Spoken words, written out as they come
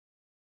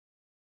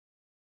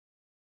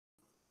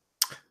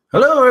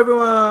Hello,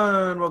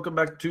 everyone. Welcome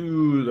back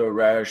to the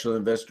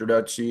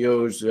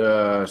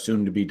rationalinvestor.co's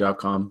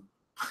soon-to-be.com.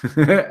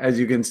 As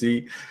you can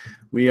see,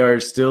 we are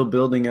still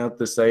building out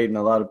the site, and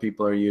a lot of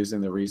people are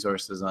using the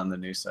resources on the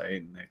new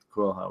site. And it's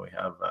cool how we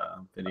have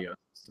video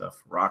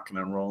stuff rocking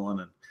and rolling,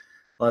 and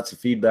lots of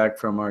feedback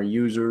from our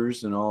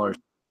users and all our.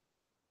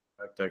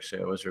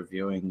 Actually, I was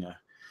reviewing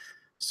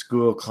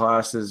school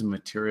classes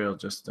material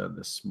just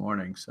this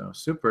morning, so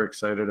super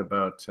excited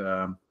about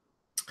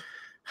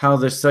how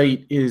the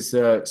site is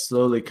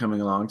slowly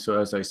coming along. So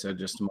as I said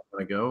just a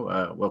moment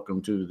ago,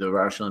 welcome to the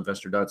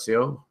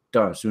rationalinvestor.co,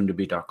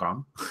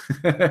 soon-to-be.com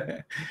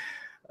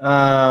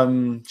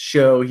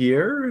show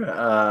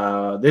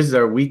here. This is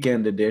our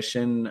weekend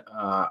edition,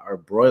 our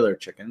broiler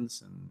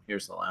chickens. And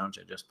here's the lounge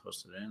I just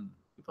posted in.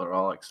 People are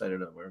all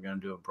excited that we're going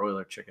to do a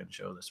broiler chicken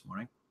show this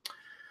morning.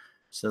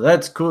 So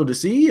that's cool to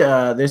see.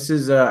 This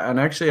is, and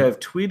actually I've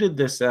tweeted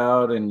this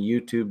out and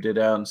YouTubed it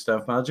out and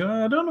stuff. I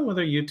don't know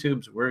whether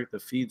the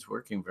feed's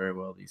working very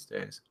well these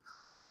days.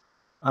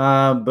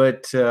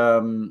 But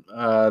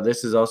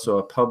this is also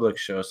a public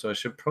show, so I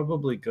should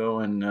probably go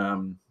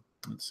and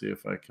let's see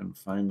if I can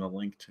find the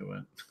link to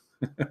it.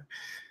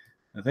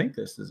 I think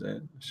this is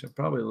it. I should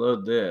probably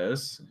load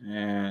this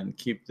and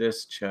keep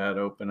this chat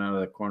open out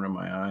of the corner of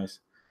my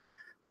eyes.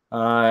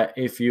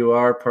 If you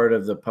are part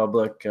of the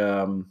public,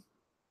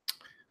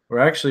 we're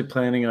actually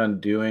planning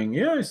on doing,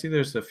 yeah, I see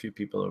there's a few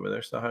people over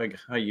there. So hi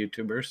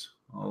YouTubers.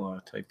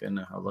 I'll type in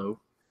a hello.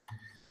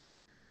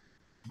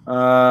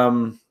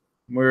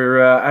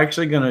 We're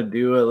actually going to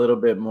do a little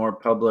bit more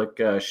public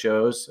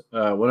shows.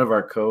 One of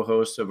our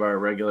co-hosts of our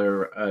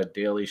regular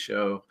daily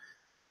show,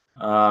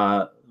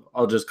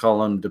 I'll just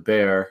call him the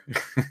Bear.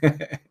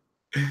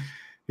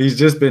 He's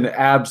just been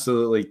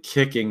absolutely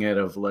kicking it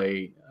of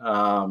late.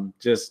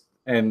 Actually,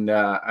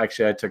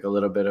 I took a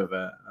little bit of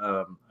a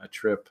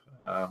trip.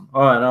 And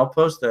I'll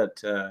post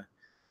that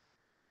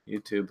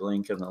YouTube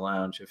link in the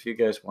lounge. If you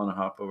guys want to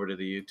hop over to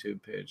the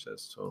YouTube page,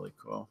 that's totally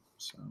cool.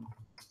 So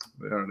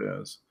there it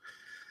is.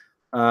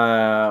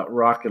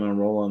 Rocking and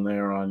rolling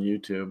there on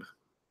YouTube.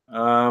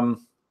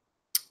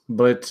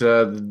 But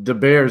the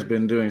Bear's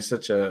been doing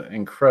such an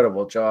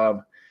incredible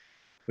job.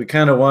 We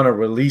kind of want to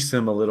release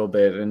him a little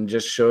bit and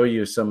just show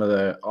you some of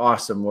the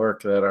awesome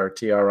work that our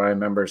TRI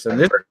members, and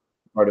this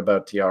part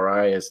about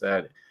TRI is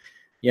that,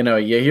 you know,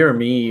 you hear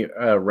me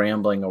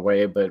rambling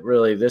away, but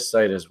really this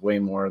site is way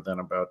more than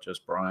about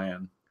just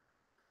Brian.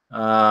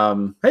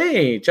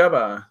 Hey,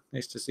 Chaba.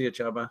 Nice to see you,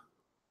 Chaba.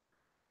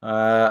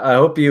 I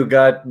hope you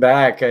got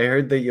back. I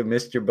heard that you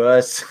missed your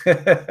bus.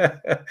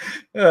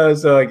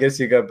 So I guess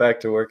you got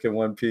back to work in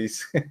one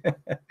piece. I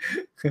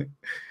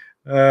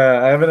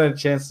haven't had a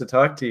chance to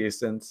talk to you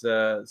since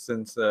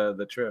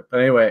the trip. But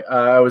anyway,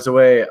 I was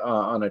away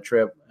on a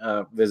trip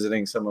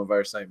visiting some of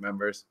our site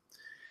members.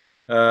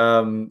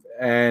 And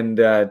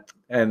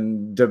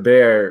De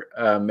Bear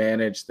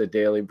managed the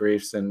daily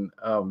briefs, and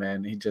oh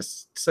man, he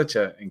just such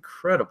an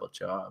incredible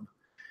job.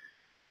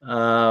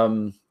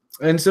 And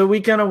so we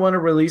kind of want to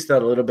release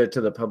that a little bit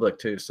to the public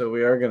too. So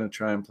we are going to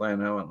try and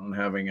plan out on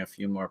having a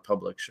few more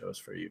public shows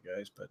for you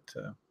guys. But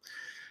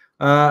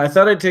I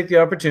thought I'd take the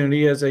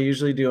opportunity, as I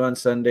usually do on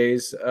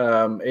Sundays.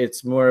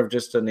 It's more of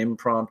just an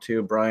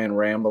impromptu Brian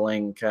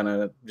rambling kind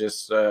of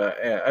just.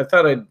 I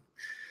thought I'd,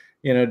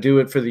 you know, do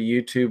it for the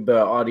YouTube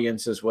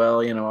audience as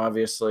well. You know,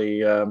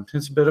 obviously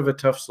it's a bit of a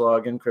tough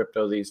slog in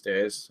crypto these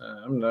days.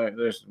 I'm not,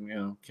 there's, you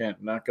know,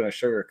 not going to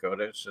sugarcoat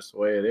it. It's just the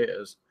way it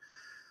is.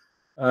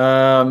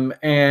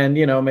 And,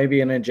 you know,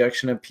 maybe an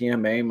injection of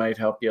PMA might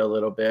help you a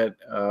little bit.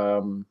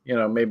 You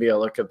know, maybe a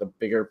look at the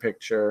bigger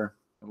picture.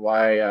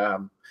 Why,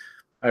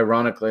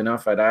 ironically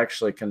enough, I'd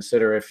actually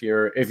consider if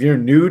you're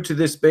new to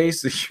this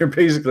space, you're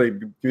basically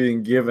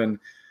being given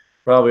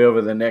probably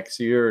over the next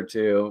year or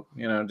two,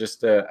 you know,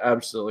 just an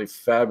absolutely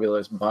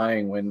fabulous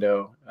buying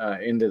window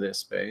into this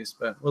space.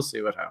 But we'll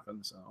see what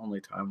happens.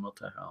 Only time will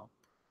tell.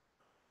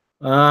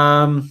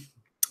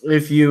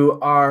 If you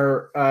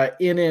are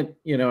in it,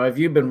 you know, if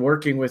you've been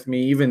working with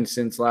me even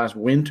since last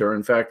winter,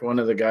 in fact, one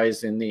of the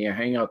guys in the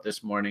hangout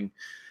this morning,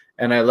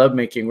 and I love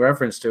making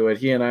reference to it,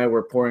 he and I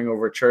were poring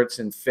over charts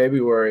in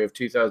February of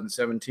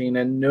 2017,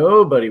 and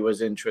nobody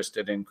was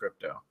interested in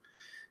crypto.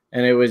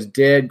 And it was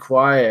dead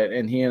quiet,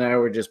 and he and I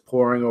were just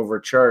poring over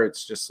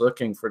charts, just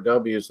looking for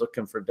W's,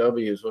 looking for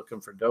W's, looking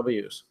for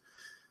W's.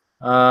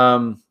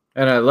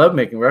 And I love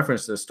making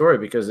reference to the story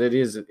because it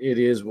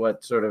is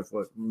what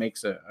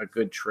makes a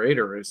good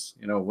trader is,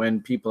 you know, when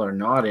people are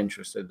not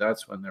interested,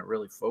 that's when they're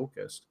really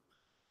focused.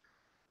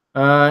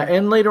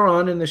 And later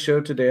on in the show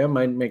today, I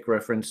might make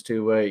reference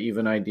to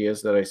even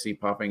ideas that I see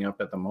popping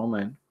up at the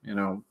moment. You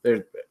know,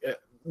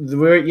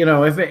 you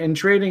know, if in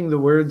trading the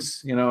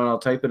words, you know, and I'll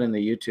type it in the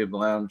YouTube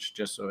lounge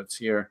just so it's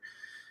here.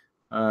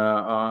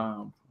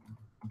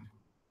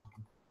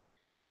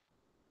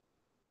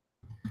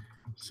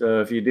 So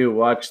if you do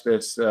watch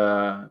this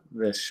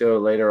show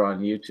later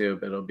on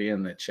YouTube, it'll be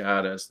in the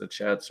chat as the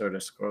chat sort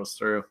of scrolls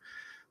through.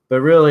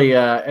 But really,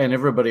 and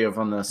everybody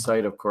on the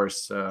site, of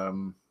course,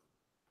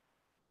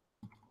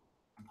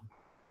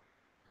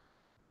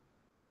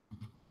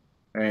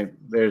 Right,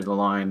 there's the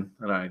line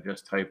that I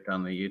just typed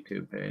on the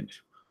YouTube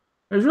page.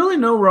 There's really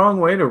no wrong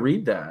way to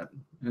read that.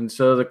 And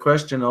so the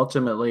question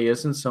ultimately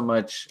isn't so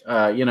much,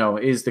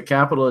 is the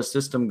capitalist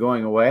system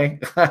going away?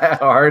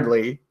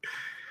 Hardly.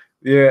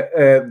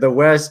 Yeah, the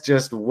West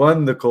just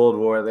won the Cold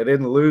War. They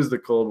didn't lose the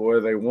Cold War,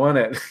 they won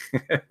it.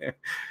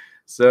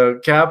 So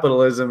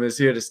capitalism is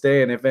here to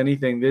stay. And if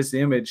anything, this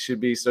image should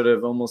be sort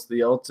of almost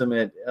the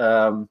ultimate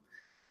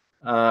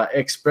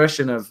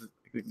expression of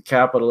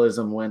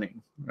capitalism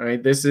winning,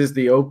 right? This is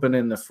the open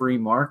and the free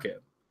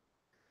market.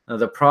 Now,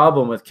 the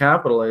problem with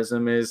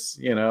capitalism is,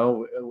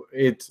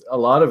 it's a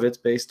lot of it's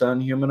based on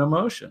human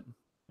emotion,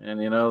 and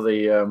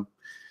the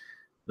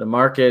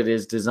market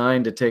is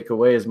designed to take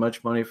away as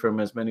much money from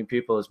as many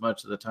people as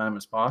much of the time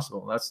as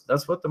possible.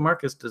 That's what the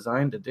market's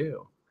designed to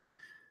do.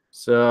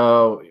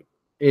 So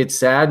it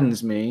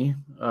saddens me,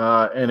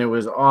 and it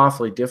was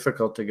awfully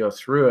difficult to go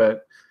through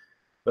it.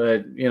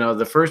 But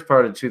the first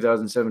part of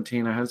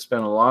 2017, I had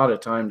spent a lot of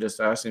time just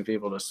asking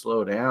people to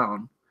slow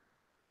down.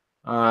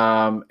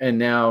 And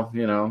now,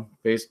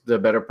 the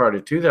better part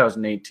of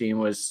 2018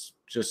 was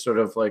just sort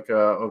of like,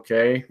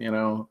 okay,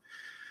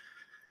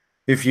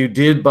 if you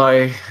did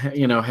buy,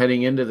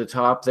 heading into the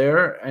top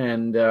there,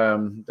 and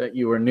that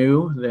you were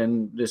new,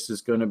 then this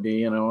is going to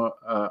be, a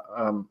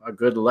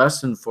good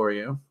lesson for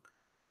you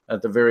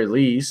at the very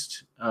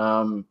least.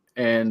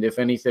 And if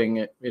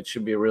anything, it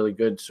should be a really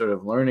good sort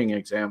of learning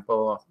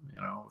example,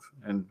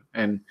 and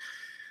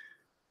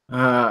I'm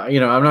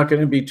not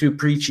going to be too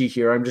preachy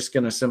here. I'm just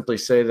going to simply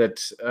say that,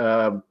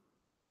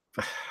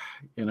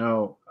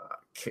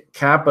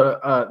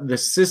 the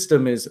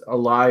system is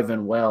alive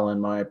and well, in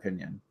my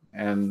opinion.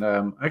 And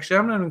actually,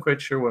 I'm not even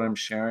quite sure what I'm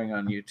sharing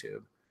on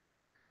YouTube.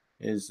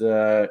 Is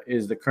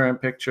the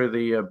current picture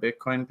the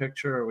Bitcoin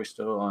picture, or are we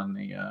still on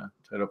the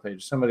title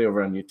page? Somebody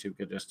over on YouTube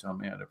could just tell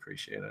me. I'd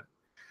appreciate it.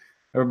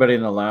 Everybody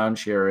in the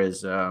lounge here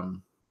is what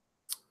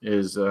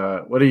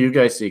do you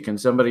guys see? Can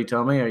somebody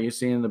tell me? Are you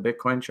seeing the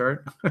Bitcoin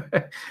chart?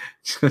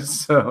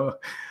 Just so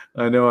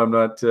I know I'm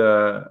not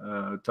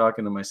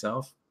talking to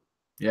myself.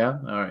 Yeah.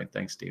 All right.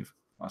 Thanks, Steve.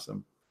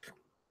 Awesome.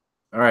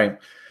 All right.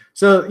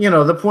 So,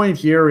 the point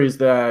here is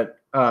that,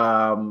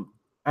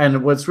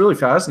 and what's really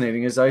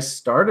fascinating is I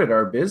started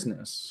our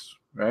business,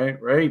 right?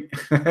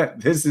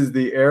 This is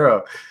the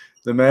arrow,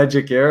 the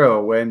magic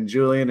arrow, when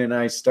Julian and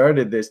I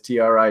started this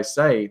TRI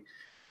site.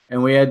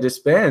 And we had to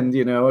spend,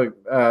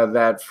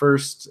 that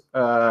first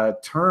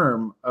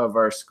term of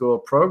our school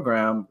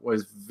program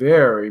was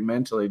very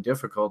mentally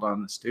difficult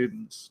on the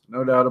students.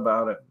 No doubt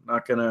about it.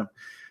 Not gonna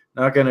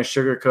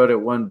sugarcoat it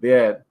one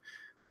bit.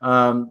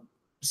 But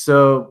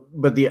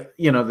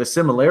the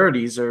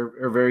similarities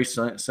are very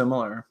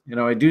similar.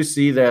 I do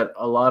see that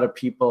a lot of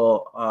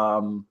people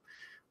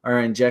are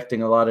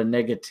injecting a lot of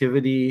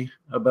negativity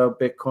about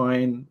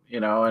Bitcoin,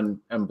 and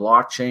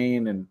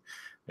blockchain, and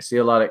I see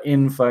a lot of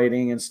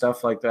infighting and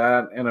stuff like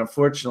that. And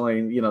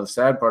unfortunately, the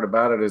sad part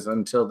about it is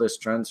until this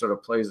trend sort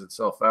of plays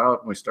itself out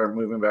and we start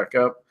moving back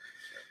up,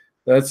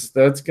 that's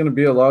going to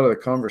be a lot of the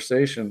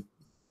conversation.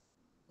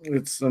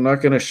 I'm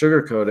not going to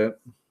sugarcoat it.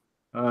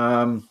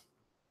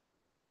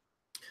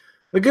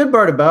 The good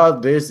part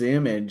about this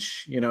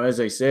image, as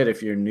I said,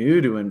 if you're new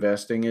to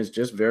investing, is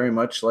just very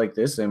much like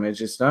this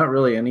image. It's not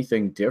really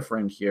anything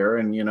different here.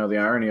 And, the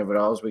irony of it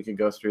all is we could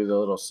go through the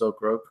little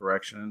Silk Road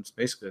correction. It's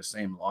basically the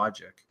same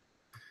logic.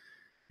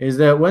 Is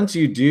that once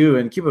you do,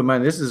 and keep in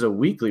mind, this is a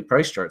weekly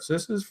price chart, so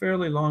this is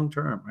fairly long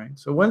term, right?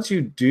 So once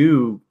you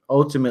do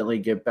ultimately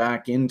get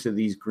back into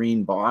these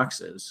green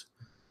boxes,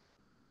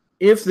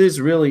 if this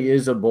really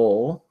is a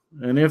bull,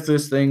 and if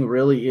this thing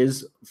really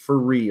is for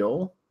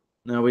real,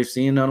 now we've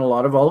seen on a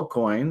lot of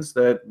altcoins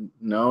that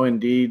no,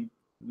 indeed,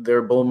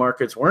 their bull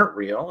markets weren't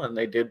real, and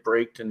they did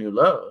break to new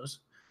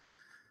lows.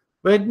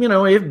 But,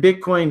 if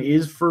Bitcoin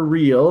is for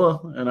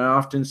real, and I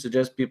often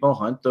suggest people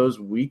hunt those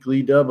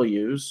weekly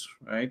W's,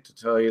 right, to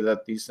tell you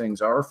that these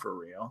things are for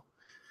real,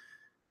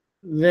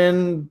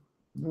 then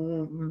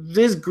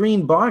this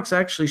green box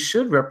actually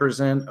should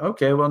represent,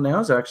 okay, well,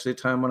 now's actually a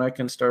time when I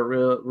can start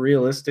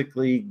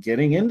realistically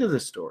getting into the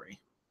story.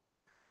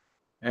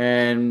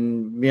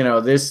 And,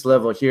 this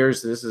level here,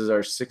 so this is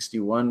our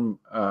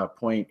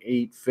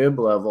 61.8 fib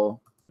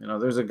level.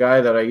 There's a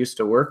guy that I used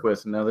to work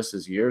with. Now, this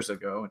is years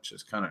ago, which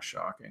is kind of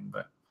shocking,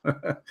 but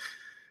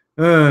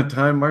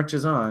time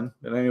marches on.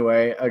 But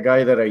anyway, a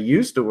guy that I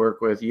used to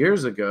work with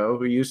years ago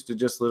who used to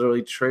just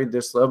literally trade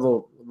this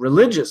level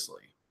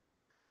religiously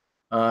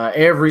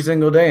every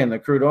single day in the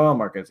crude oil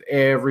markets.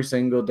 Every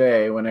single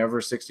day,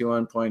 whenever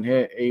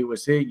 61.8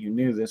 was hit, you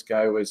knew this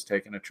guy was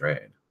taking a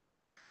trade.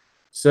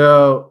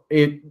 So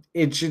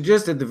it should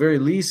just at the very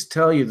least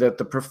tell you that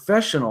the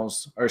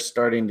professionals are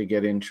starting to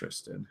get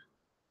interested.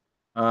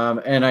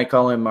 And I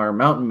call him our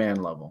mountain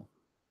man level.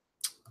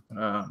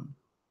 I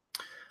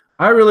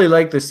really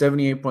like the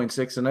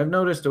 78.6, and I've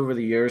noticed over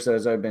the years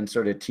as I've been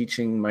sort of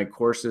teaching my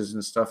courses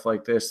and stuff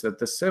like this, that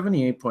the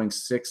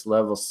 78.6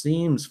 level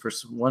seems, for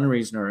one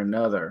reason or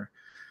another,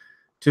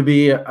 to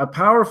be a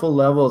powerful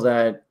level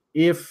that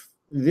if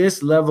this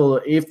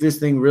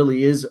thing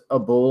really is a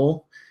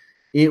bull,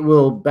 it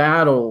will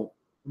battle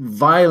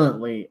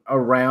violently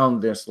around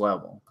this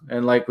level.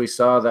 And like we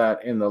saw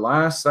that in the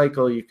last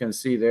cycle, you can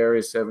see there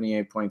is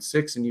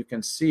 78.6, and you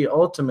can see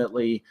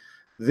ultimately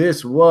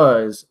this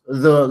was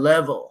the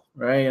level,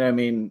 right? I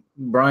mean,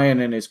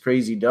 Brian and his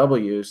crazy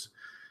W's.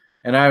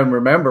 And I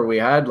remember we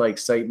had like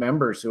site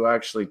members who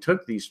actually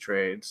took these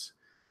trades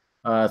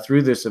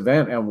through this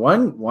event. And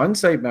one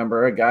site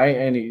member, a guy,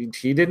 and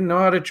he didn't know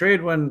how to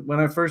trade when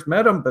I first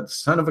met him, but the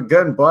son of a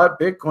gun bought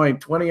Bitcoin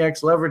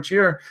 20x leverage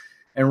here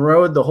and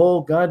rode the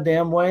whole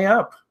goddamn way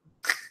up.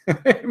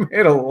 He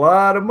made a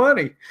lot of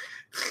money.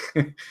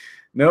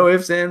 No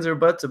ifs, ands, or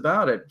buts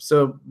about it.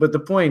 So, but the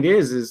point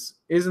is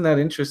isn't that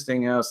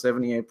interesting how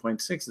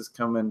 78.6 is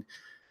coming?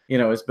 You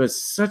know, it's been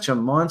such a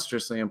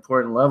monstrously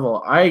important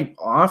level. I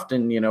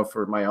often, you know,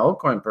 for my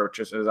altcoin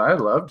purchases, I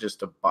love just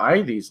to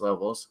buy these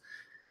levels.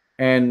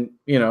 And,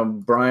 you know,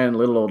 Brian,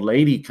 little old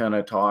lady kind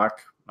of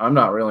talk. I'm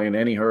not really in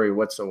any hurry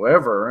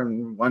whatsoever.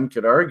 And one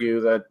could argue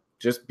that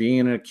just being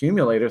an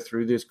accumulator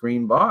through this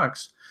green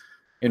box,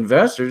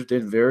 investors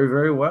did very,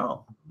 very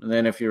well. And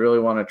then if you really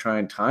want to try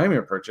and time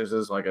your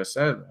purchases, like I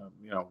said,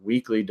 you know,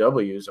 weekly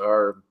W's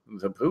are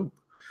the poop.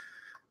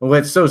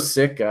 What's so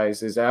sick,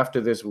 guys, is after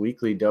this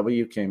weekly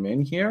W came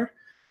in here,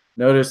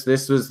 notice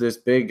this was this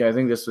big, I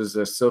think this was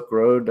the Silk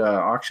Road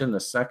auction, the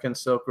second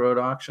Silk Road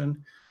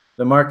auction.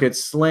 The market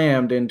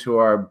slammed into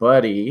our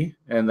buddy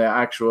and the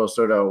actual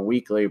sort of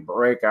weekly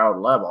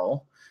breakout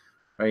level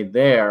right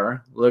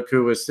there. Look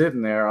who was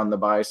sitting there on the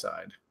buy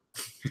side.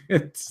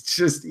 It's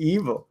just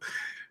evil,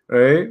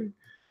 right?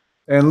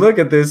 And look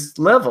at this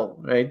level,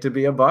 right, to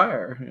be a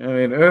buyer. I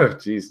mean, oh,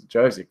 geez, it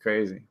drives you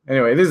crazy.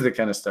 Anyway, this is the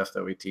kind of stuff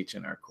that we teach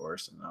in our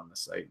course and on the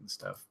site and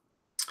stuff.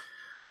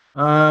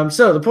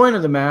 So the point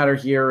of the matter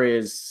here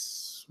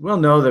is we'll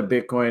know that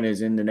Bitcoin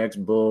is in the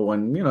next bull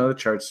when, you know, the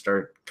charts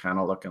start kind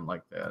of looking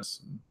like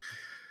this.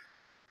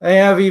 I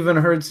have even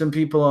heard some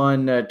people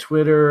on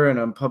Twitter and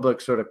on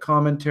public sort of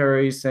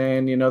commentary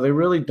saying, you know, they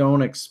really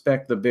don't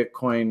expect the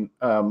Bitcoin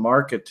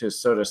market to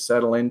sort of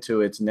settle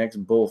into its next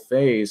bull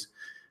phase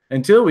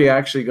until we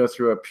actually go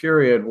through a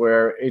period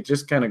where it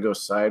just kind of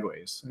goes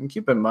sideways. And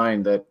keep in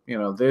mind that, you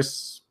know,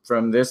 this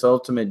from this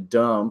ultimate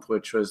dump,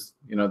 which was,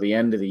 you know, the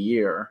end of the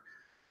year,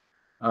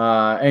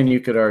 and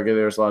you could argue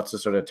there's lots of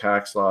sort of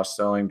tax loss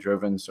selling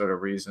driven sort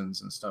of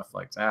reasons and stuff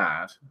like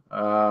that,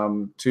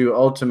 to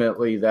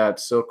ultimately that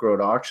Silk Road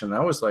auction.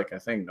 That was like, I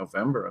think,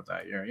 November of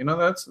that year. You know,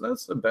 that's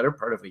the better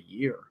part of a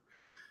year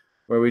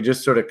where we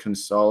just sort of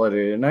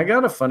consolidated. And I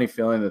got a funny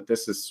feeling that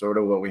this is sort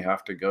of what we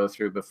have to go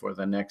through before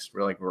the next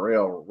like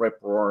real rip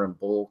roar and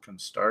bull can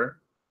start.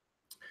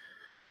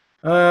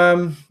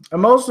 I'm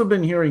also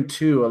been hearing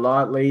too a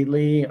lot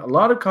lately, a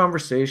lot of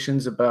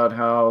conversations about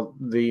how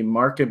the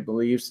market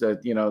believes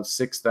that, you know,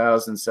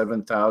 6,000,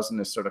 7,000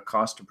 is sort of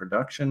cost of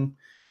production.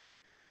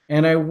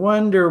 And I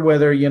wonder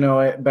whether, you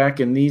know, back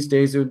in these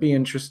days, it would be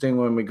interesting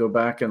when we go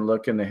back and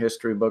look in the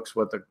history books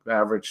what the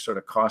average sort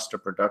of cost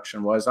of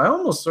production was. I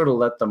almost sort of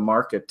let the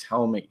market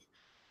tell me.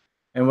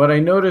 And what I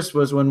noticed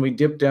was when we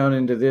dipped down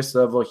into this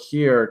level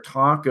here,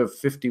 talk of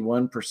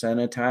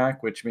 51%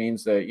 attack, which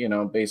means that, you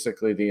know,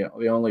 basically the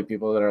only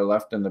people that are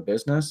left in the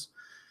business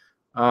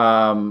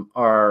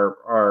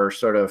are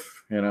sort of,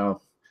 you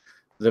know,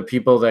 the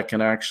people that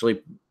can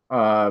actually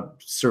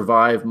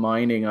survive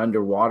mining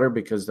underwater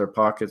because their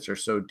pockets are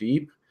so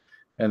deep,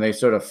 and they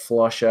sort of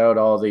flush out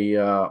all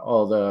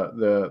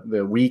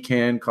the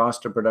weekend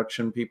cost of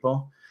production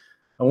people.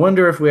 I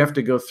wonder if we have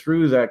to go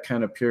through that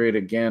kind of period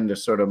again to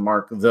sort of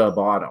mark the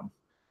bottom.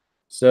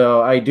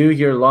 So I do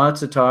hear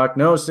lots of talk.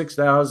 No,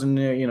 6,000,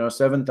 you know,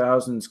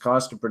 7,000 is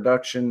cost of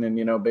production, and,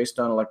 you know, based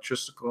on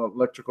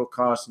electrical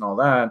costs and all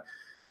that.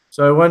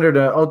 So I wonder,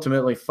 to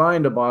ultimately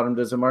find a bottom,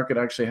 does the market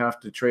actually have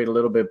to trade a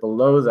little bit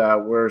below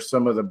that, where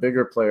some of the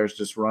bigger players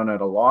just run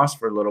at a loss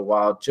for a little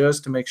while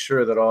just to make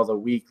sure that all the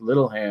weak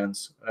little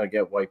hands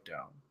get wiped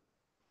out?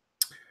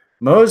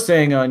 Mo's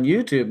saying on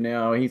YouTube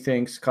now he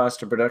thinks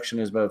cost of production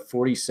is about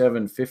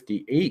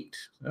 47.58.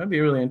 That'd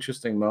be really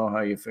interesting, Mo, how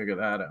you figure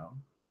that out.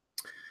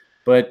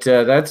 But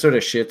that sort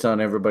of shits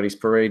on everybody's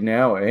parade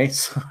now, eh?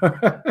 So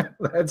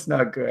that's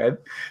not good.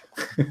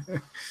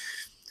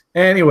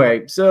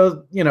 Anyway,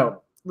 so, you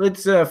know,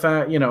 let's,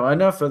 you know,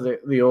 enough of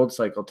the old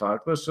cycle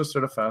talk. Let's just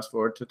sort of fast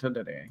forward to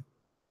today.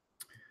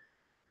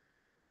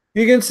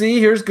 You can see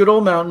here's good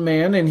old Mountain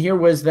Man, and here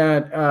was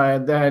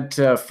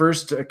that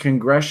first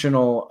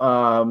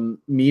congressional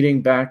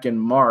meeting back in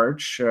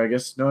March. I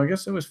guess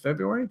it was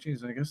February.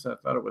 Geez, I guess I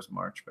thought it was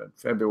March, but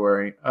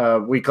February.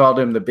 We called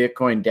him the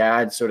Bitcoin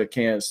dad. Sort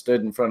of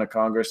stood in front of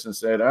Congress and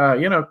said,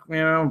 you know,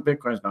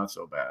 Bitcoin's not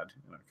so bad,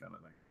 you know, kind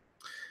of thing.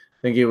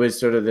 I think he was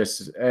sort of this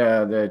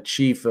the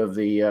chief of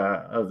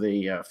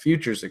the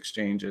futures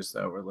exchanges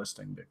that were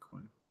listing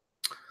Bitcoin.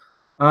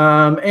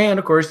 And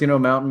of course, you know,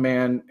 Mountain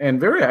Man, and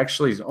very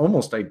actually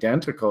almost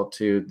identical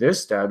to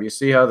this stab. You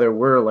see how there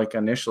were like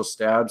initial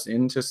stabs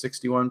into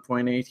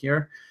 61.8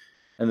 here.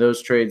 And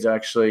those trades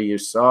actually, you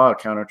saw a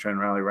counter trend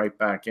rally right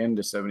back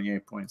into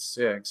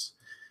 78.6.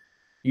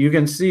 you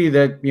can see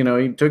that,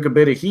 he took a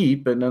bit of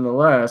heat, but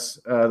nonetheless,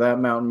 that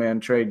Mountain Man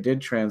trade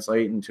did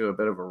translate into a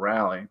bit of a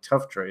rally.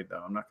 Tough trade,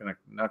 though. I'm not gonna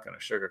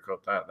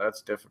sugarcoat that.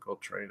 That's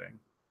difficult trading.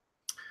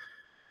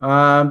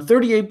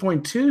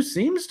 38.2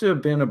 seems to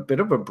have been a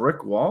bit of a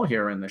brick wall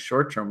here in the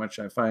short term, which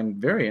I find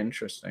very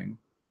interesting.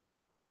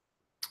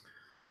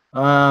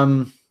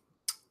 So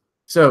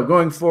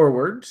going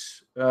forward,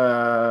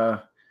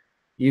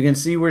 you can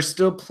see we're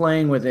still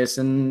playing with this,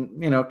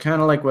 and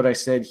kind of like what I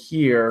said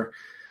here,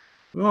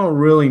 we won't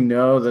really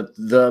know that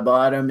the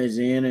bottom is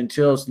in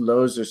until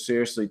lows are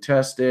seriously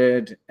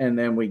tested, and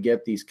then we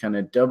get these kind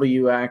of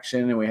W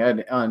action. And we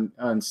had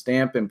on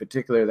Stamp in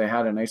particular, they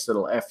had a nice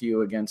little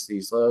FU against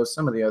these lows.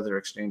 Some of the other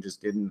exchanges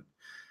didn't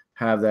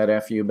have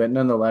that FU, but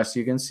nonetheless,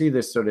 you can see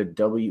this sort of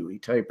WE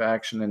type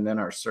action and then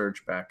our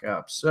surge back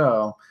up.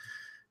 So,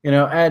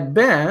 at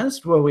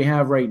best, what we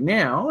have right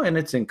now, and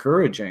it's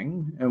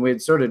encouraging, and we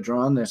had sort of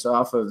drawn this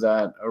off of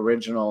that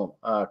original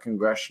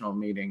congressional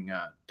meeting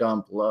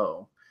dump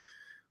low.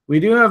 We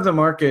do have the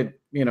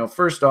market,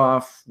 first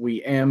off,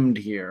 we emmed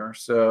here,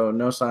 so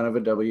no sign of a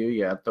W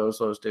yet.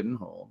 Those lows didn't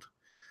hold.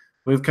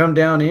 We've come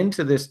down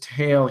into this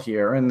tail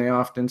here, and they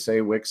often say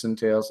wicks and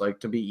tails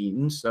like to be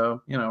eaten,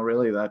 so,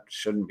 really that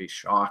shouldn't be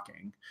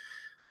shocking.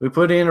 We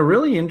put in a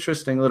really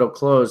interesting little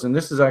close, and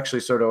this is actually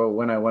sort of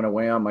when I went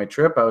away on my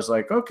trip. I was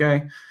like,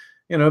 okay,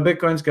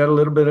 Bitcoin's got a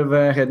little bit of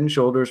a head and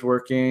shoulders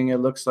working. It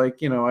looks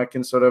like, I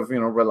can sort of,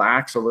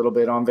 relax a little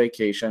bit on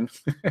vacation.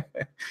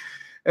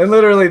 And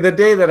literally the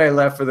day that I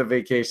left for the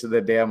vacation,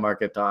 the damn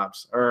market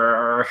tops.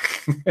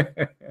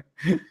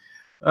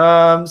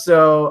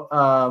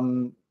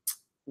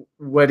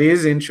 What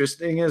is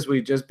interesting is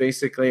we just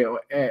basically,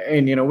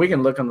 and we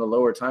can look on the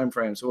lower time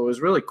frame. So what was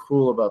really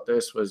cool about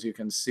this was you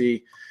can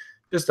see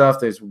just off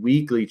this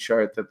weekly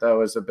chart that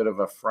was a bit of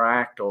a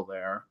fractal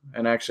there.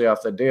 And actually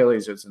off the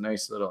dailies, it's a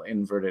nice little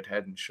inverted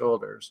head and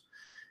shoulders.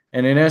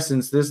 And in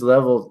essence, this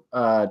level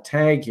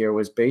tag here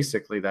was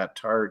basically that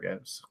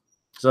target.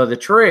 So the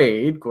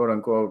trade, quote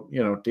unquote,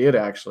 did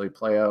actually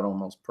play out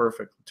almost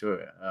perfect to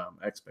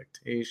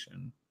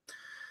expectation.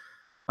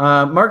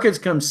 Markets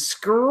come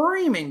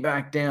screaming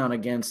back down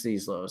against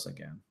these lows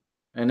again.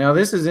 And now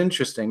this is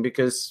interesting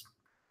because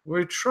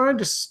we're trying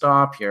to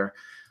stop here.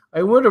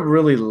 I would have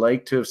really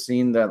liked to have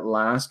seen that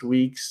last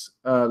week's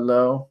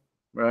low,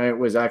 right,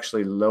 was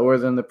actually lower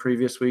than the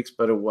previous week's,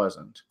 but it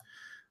wasn't.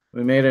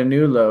 We made a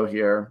new low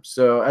here.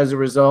 So as a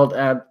result,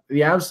 at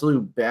the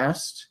absolute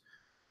best,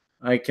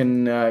 I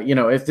can,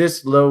 if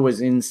this low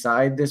was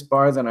inside this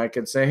bar, then I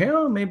could say, hey,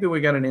 maybe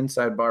we got an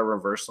inside bar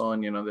reversal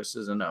and, this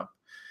is enough.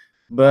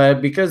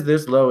 But because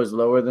this low is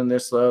lower than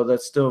this low,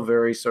 that's still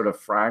very sort of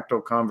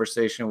fractal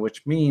conversation,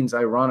 which means,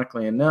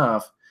 ironically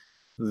enough,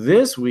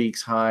 this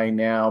week's high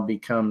now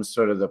becomes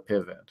sort of the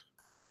pivot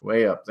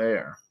way up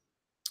there.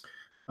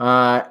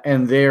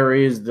 And there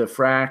is the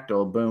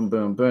fractal, boom,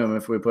 boom, boom.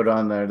 If we put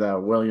on there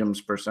that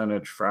Williams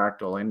percentage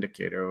fractal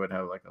indicator, it would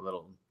have like a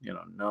little,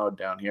 node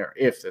down here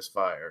if this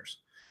fires.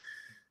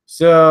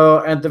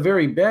 So at the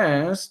very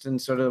best,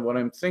 and sort of what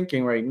I'm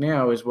thinking right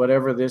now is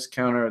whatever this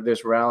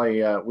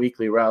rally,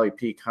 weekly rally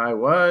peak high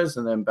was,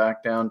 and then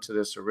back down to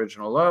this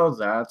original low,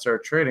 that's our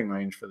trading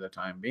range for the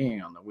time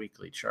being on the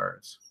weekly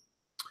charts.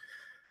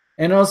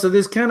 And also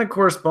this kind of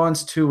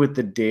corresponds to with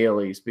the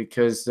dailies,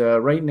 because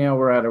right now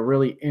we're at a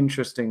really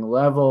interesting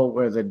level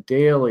where the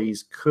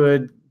dailies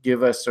could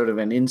give us sort of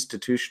an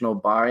institutional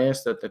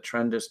bias that the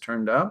trend has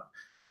turned up.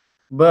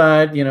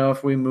 But,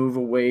 if we move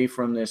away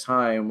from this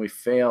high and we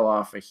fail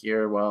off of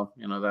here, well,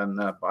 then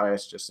that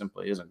bias just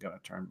simply isn't going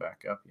to turn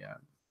back up yet.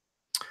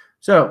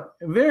 So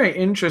very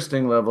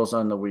interesting levels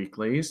on the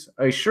weeklies.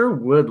 I sure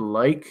would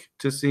like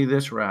to see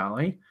this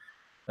rally.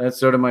 That's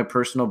sort of my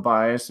personal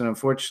bias. And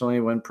unfortunately,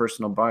 when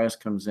personal bias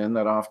comes in,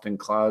 that often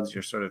clouds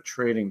your sort of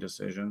trading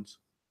decisions.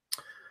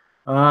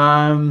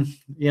 I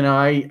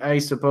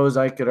suppose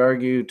I could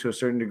argue to a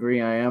certain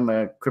degree I am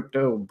a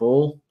crypto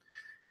bull.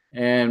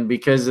 And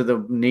because of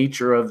the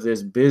nature of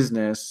this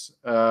business,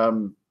 our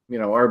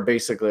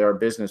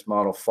business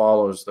model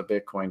follows the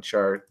Bitcoin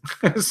chart.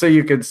 So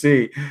you can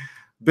see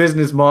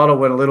business model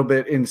went a little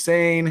bit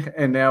insane,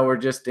 and now we're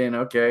just in,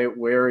 okay,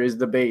 where is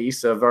the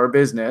base of our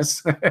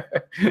business?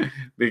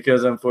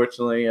 Because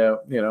unfortunately,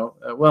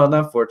 well,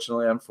 not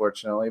fortunately,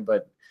 unfortunately,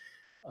 but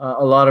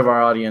a lot of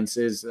our audience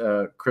is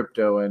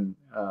crypto and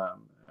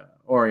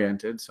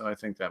oriented. So I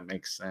think that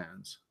makes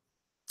sense.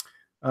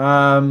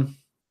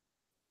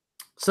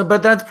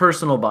 But that's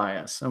personal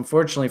bias.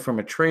 Unfortunately, from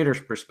a trader's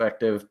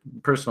perspective,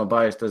 personal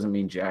bias doesn't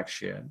mean jack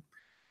shit.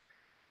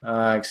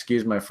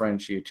 Excuse my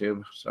French,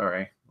 YouTube.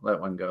 Sorry, let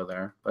one go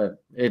there.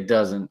 But it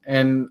doesn't.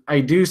 And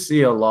I do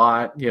see a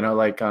lot,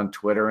 like on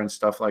Twitter and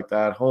stuff like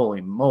that. Holy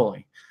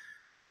moly.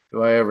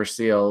 Do I ever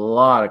see a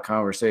lot of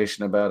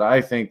conversation about, I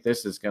think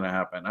this is going to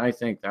happen. I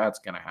think that's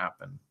going to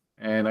happen.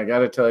 And I got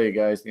to tell you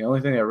guys, the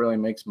only thing that really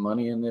makes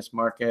money in this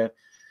market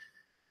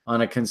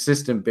on a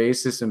consistent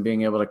basis and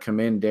being able to come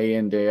in,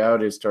 day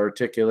out, is to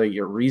articulate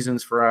your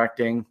reasons for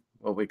acting,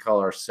 what we call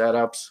our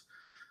setups.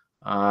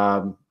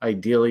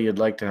 Ideally, you'd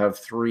like to have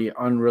 3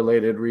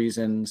 unrelated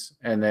reasons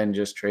and then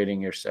just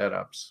trading your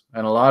setups.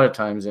 And a lot of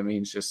times it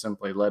means just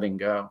simply letting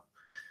go.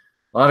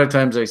 A lot of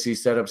times I see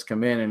setups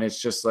come in and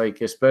it's just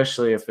like,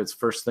 especially if it's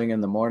first thing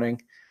in the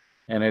morning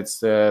and it's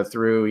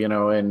through,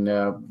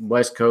 in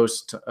West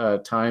Coast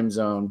time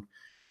zone.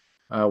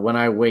 When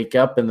I wake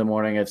up in the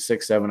morning at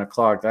 6, 7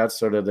 o'clock, that's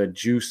sort of the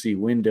juicy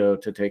window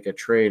to take a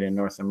trade in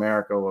North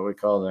America, what we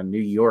call the New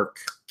York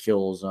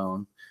kill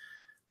zone.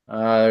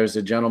 There's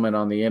a gentleman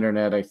on the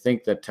internet, I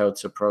think, that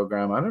touts a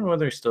program. I don't know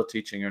whether he's still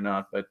teaching or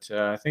not, but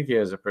I think he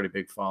has a pretty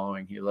big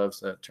following. He loves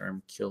that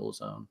term kill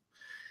zone.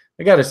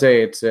 I got to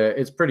say,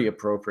 it's pretty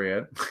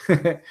appropriate.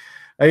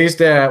 I used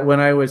to, when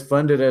I was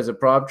funded as a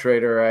prop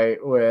trader,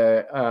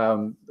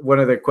 one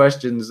of the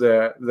questions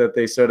that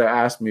they sort of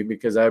asked me,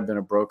 because I've been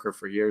a broker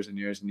for years and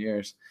years and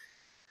years,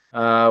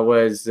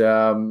 was,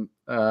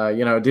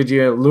 did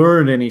you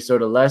learn any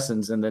sort of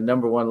lessons? And the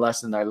number one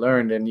lesson I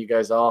learned, and you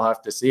guys all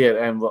have to see it,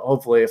 and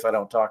hopefully if I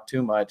don't talk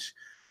too much,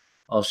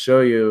 I'll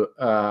show you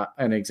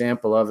an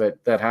example of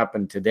it that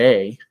happened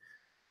today,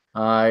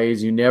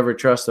 is you never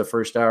trust the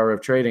first hour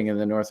of trading in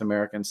the North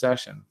American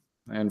session.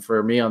 And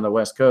for me on the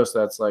West Coast,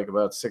 that's like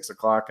about 6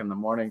 o'clock in the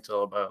morning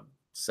till about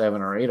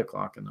 7 or 8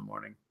 o'clock in the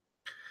morning,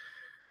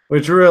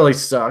 which really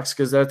sucks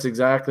because that's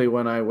exactly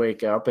when I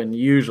wake up. And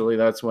usually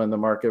that's when the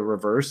market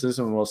reverses.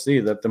 And we'll see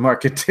that the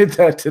market did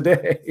that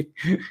today.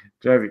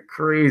 Drive you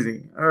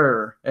crazy.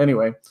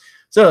 Anyway,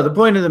 so the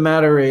point of the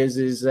matter is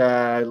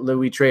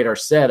we trade our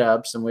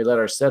setups and we let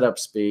our setups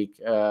speak.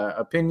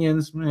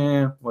 Opinions,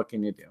 what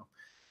can you do?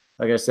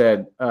 Like I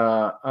said,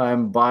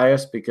 I'm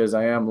biased because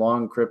I am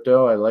long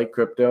crypto. I like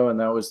crypto. And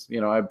that was,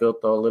 I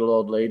built the little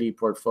old lady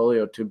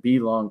portfolio to be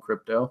long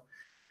crypto.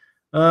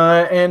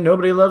 And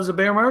nobody loves a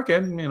bear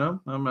market.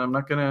 I'm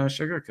not going to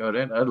sugarcoat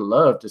it. I'd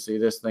love to see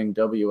this thing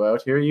W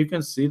out here. You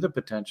can see the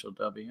potential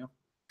W.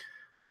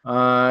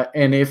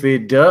 And if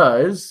it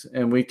does,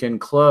 and we can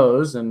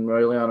close, and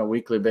really on a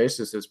weekly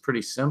basis, it's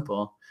pretty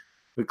simple.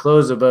 We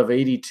close above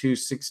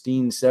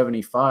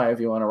 82.1675.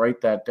 You want to write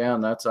that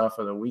down. That's off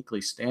of the weekly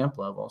stamp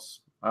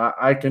levels.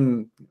 I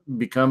can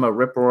become a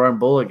rip roaring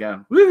bull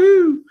again.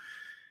 Woohoo!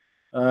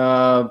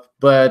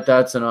 But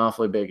that's an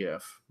awfully big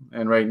if.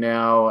 And right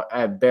now,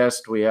 at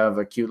best, we have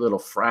a cute little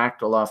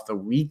fractal off the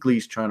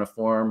weeklies trying to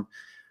form,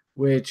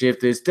 which if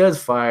this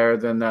does fire,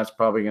 then that's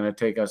probably going to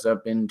take us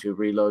up into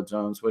reload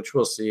zones, which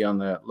we'll see on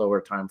the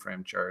lower time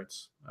frame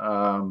charts.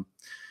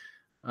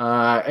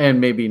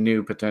 And maybe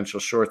new potential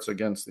shorts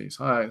against these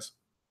highs.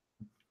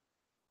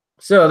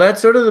 So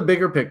that's sort of the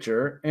bigger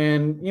picture.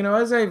 And,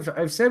 as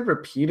I've said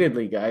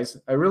repeatedly, guys,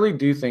 I really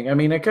do think, I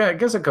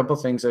guess a couple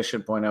things I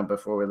should point out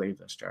before we leave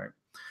this chart.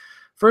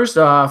 First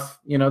off,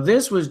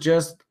 this was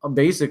just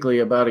basically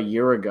about a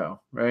year ago,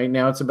 right?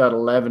 Now it's about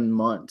 11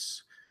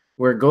 months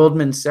where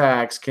Goldman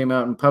Sachs came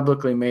out and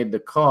publicly made the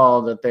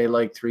call that they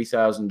like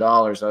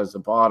 $3,000 as the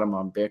bottom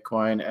on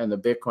Bitcoin, and the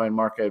Bitcoin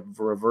market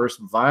reversed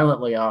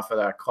violently off of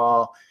that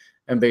call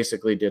and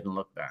basically didn't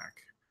look back.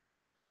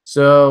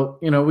 So,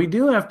 we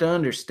do have to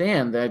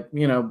understand that,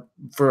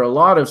 for a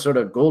lot of sort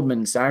of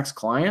Goldman Sachs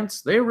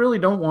clients, they really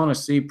don't want to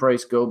see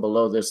price go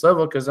below this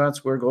level because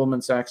that's where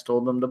Goldman Sachs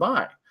told them to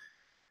buy.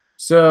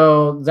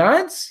 So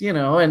that's,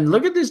 and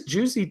look at this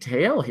juicy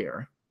tail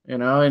here.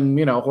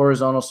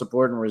 Horizontal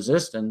support and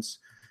resistance.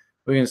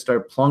 We can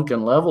start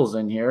plunking levels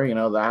in here,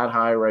 that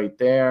high right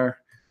there,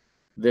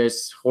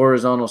 this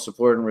horizontal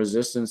support and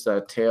resistance,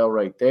 that tail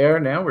right there.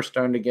 Now we're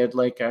starting to get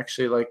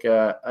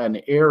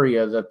an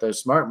area that the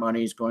smart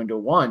money is going to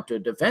want to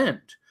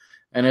defend,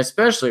 and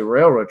especially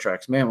railroad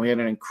tracks. Man, we had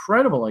an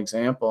incredible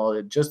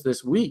example just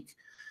this week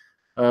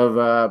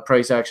of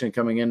price action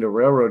coming into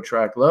railroad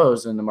track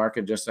lows and the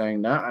market just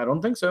saying, nah, I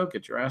don't think so.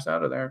 Get your ass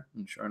out of there.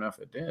 And sure enough,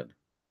 it did.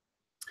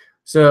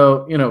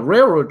 So,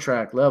 railroad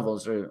track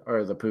levels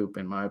are the poop,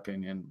 in my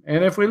opinion.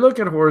 And if we look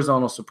at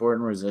horizontal support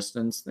and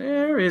resistance,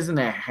 there isn't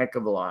a heck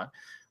of a lot.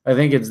 I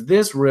think it's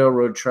this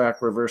railroad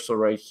track reversal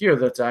right here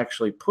that's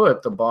actually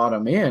put the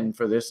bottom in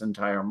for this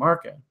entire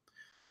market.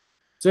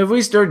 So if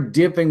we start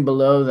dipping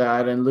below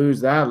that and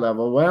lose that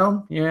level,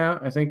 well, yeah,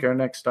 I think our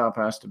next stop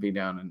has to be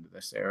down into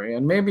this area.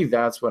 And maybe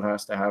that's what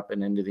has to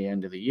happen into the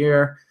end of the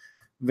year.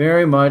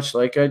 Very much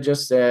like I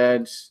just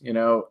said,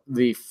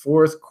 the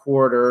fourth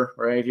quarter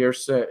right here,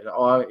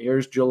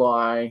 here's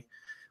July.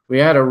 We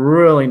had a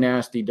really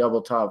nasty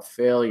double top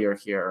failure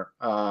here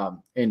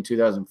in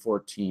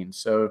 2014.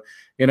 So,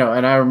 and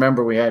I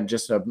remember we had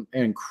just an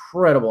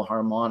incredible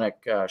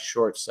harmonic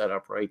short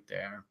setup right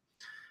there.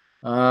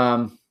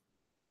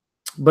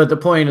 But the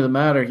point of the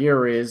matter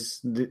here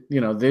is,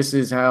 this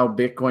is how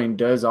Bitcoin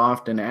does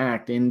often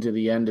act into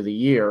the end of the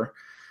year.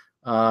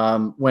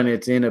 When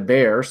it's in a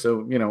bear. So,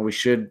 we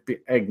should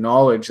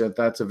acknowledge that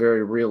that's a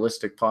very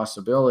realistic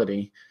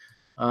possibility.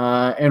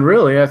 And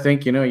really, I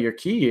think, your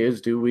key is,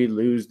 do we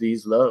lose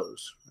these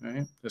lows,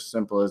 right? Just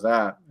simple as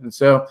that. And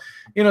so,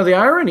 the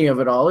irony of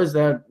it all is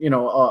that,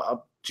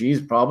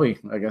 probably,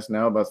 I guess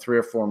now about 3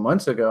 or 4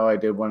 months ago, I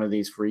did one of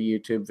these free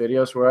YouTube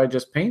videos where I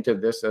just painted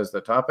this as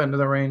the top end of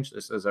the range.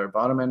 This is our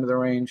bottom end of the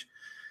range.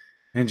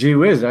 And gee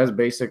whiz, that's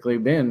basically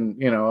been,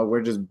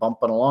 we're just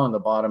bumping along the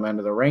bottom end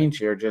of the range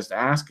here, just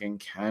asking,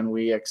 can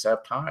we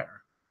accept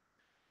higher?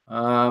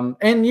 And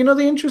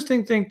the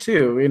interesting thing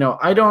too,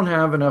 I don't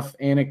have enough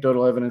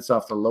anecdotal evidence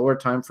off the lower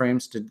time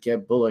frames to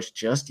get bullish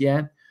just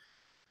yet,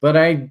 but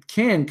I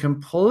can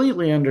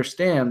completely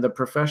understand the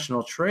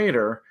professional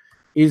trader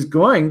is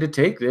going to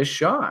take this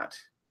shot.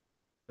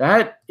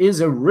 That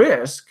is a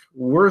risk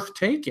worth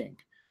taking.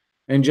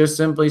 And just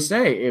simply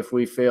say, if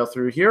we fail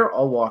through here,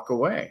 I'll walk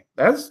away.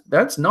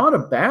 That's not a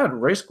bad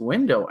risk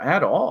window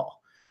at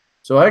all.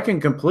 So I can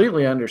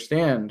completely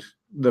understand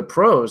the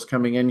pros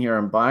coming in here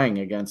and buying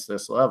against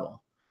this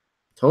level.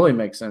 Totally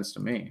makes sense to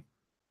me.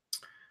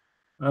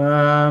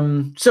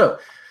 So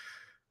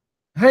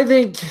I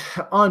think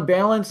on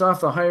balance,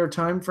 off the higher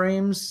time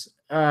frames,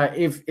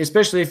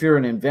 especially if you're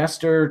an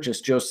investor,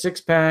 just Joe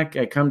Sixpack,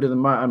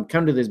 I'm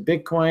come to this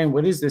Bitcoin.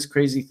 What is this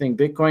crazy thing,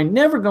 Bitcoin?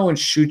 Never go and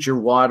shoot your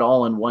wad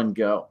all in one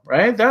go,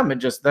 right?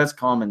 That's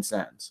common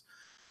sense.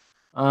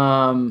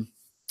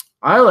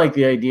 I like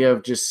the idea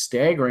of just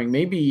staggering,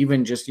 maybe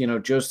even just, Joe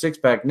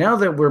Sixpack. Now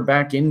that we're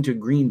back into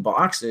green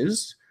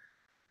boxes,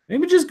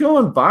 maybe just go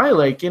and buy,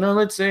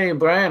 let's say,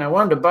 Brian, I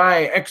wanted to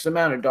buy X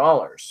amount of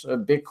dollars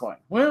of Bitcoin.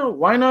 Well,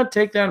 why not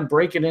take that and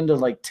break it into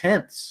like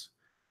tenths?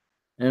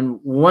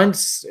 And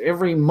once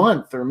every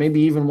month, or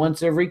maybe even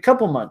once every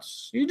couple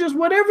months, you just,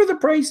 whatever the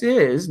price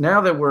is, now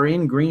that we're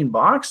in green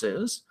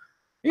boxes,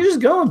 you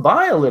just go and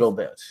buy a little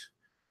bit.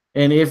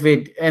 And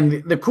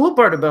the cool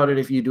part about it,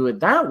 if you do it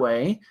that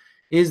way,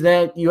 is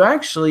that you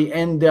actually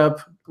end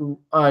up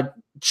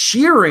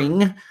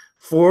cheering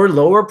for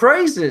lower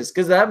prices,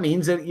 because that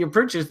means that your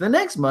purchase the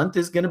next month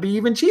is going to be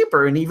even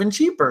cheaper and even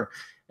cheaper.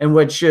 And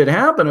what should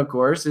happen, of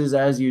course, is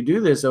as you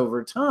do this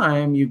over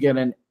time, you get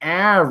an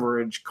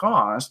average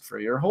cost for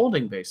your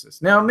holding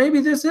basis. Now, maybe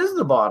this is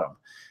the bottom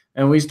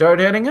and we start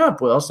heading up.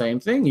 Well, same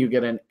thing. You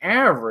get an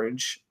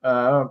average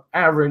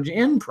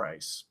in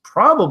price.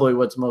 Probably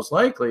what's most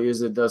likely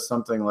is it does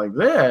something like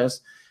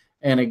this.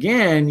 And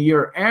again,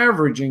 you're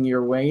averaging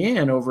your way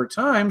in over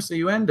time. So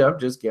you end up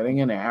just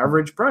getting an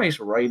average price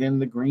right in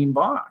the green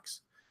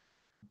box.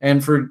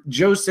 And for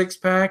Joe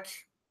Sixpack,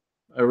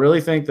 I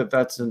really think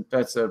that's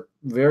a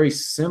very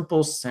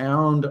simple,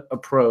 sound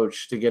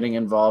approach to getting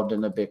involved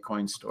in the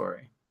Bitcoin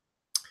story.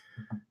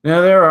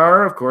 Now, there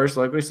are, of course,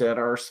 like we said,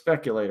 are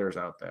speculators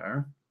out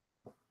there,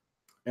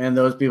 and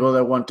those people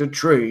that want to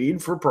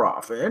trade for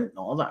profit and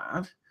all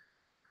that.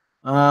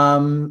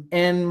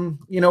 And,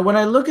 when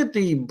I look at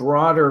the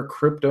broader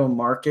crypto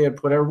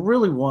market, what I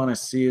really want to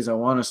see is I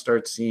want to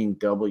start seeing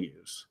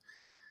W's.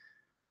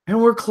 And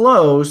we're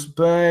close,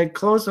 but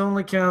close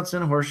only counts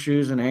in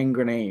horseshoes and hand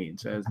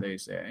grenades, as they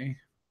say.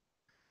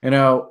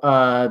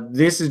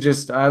 This is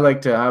just, I like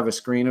to have a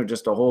screen of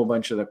just a whole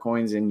bunch of the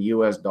coins in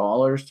US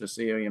dollars to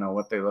see,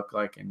 what they look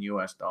like in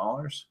US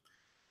dollars.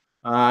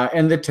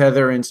 And the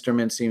Tether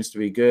instrument seems to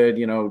be good.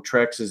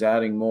 Trex is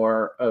adding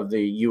more of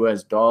the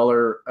US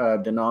dollar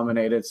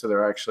denominated. So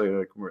they're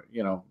actually,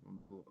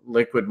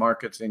 liquid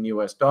markets in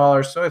US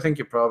dollars. So I think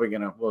you're probably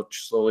we'll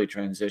slowly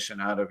transition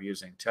out of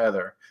using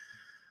Tether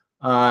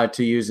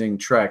to using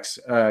Trex,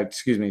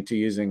 to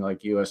using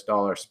like US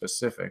dollar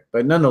specific.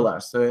 But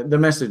nonetheless, the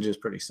message is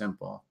pretty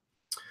simple.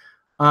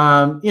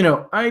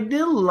 I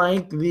did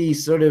like the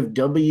sort of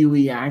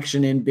WE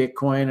action in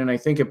Bitcoin, and I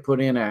think it put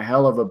in a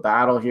hell of a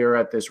battle here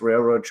at this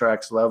railroad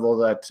tracks level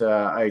that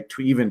I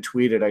even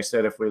tweeted. I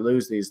said, if we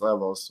lose these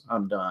levels,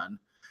 I'm done.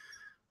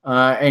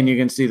 And you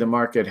can see the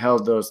market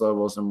held those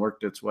levels and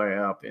worked its way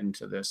up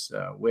into this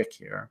wick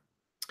here.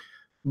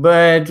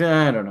 But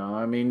I don't know.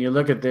 I mean, you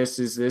look at this,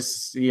 is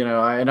this,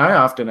 and I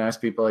often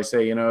ask people, I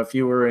say, if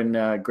you were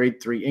in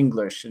grade 3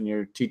 English and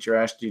your teacher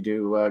asked you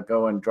to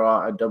go and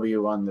draw a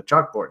W on the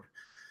chalkboard,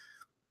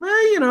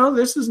 well,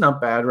 this is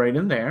not bad right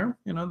in there.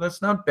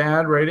 That's not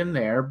bad right in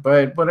there.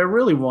 But what I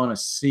really want to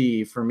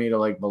see for me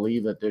to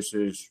believe that this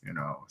is,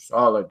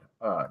 solid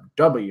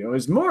W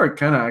is more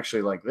kind of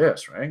actually like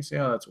this, right? See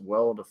how that's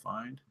well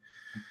defined?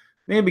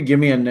 Maybe give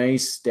me a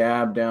nice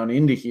stab down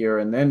into here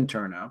and then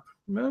turn up.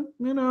 But,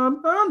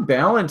 on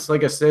balance,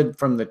 like I said,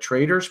 from the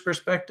trader's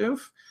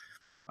perspective,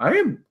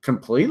 I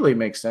completely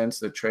makes sense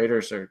that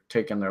traders are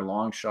taking their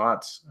long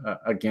shots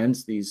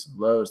against these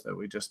lows that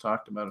we just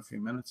talked about a few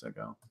minutes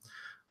ago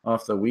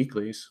off the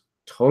weeklies.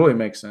 Totally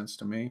makes sense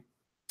to me.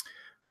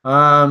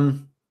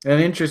 And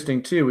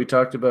interesting too, we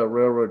talked about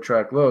railroad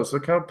track lows.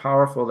 Look how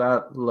powerful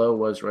that low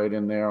was right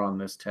in there on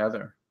this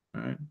tether.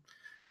 Right,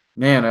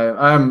 man,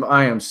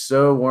 I am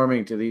so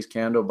warming to these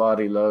candle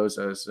body lows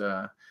as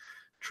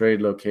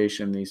trade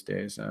location these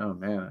days. Oh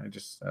man,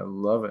 I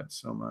love it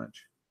so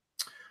much.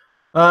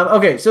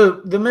 Okay,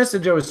 so the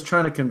message I was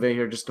trying to convey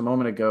here just a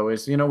moment ago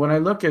is, when I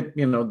look at,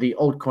 the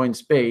altcoin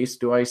space,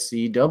 do I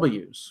see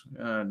W's?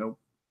 Nope.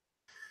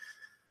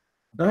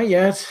 Not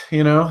yet.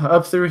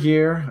 Up through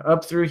here,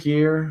 up through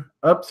here,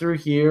 up through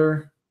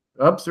here,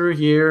 up through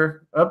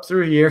here, up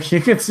through here. You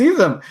can see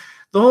them.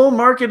 The whole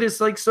market is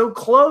so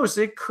close.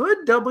 It could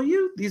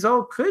W. These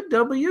all could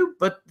W,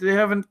 but they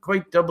haven't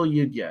quite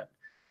W'd yet.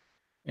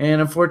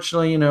 And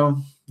unfortunately,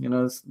 You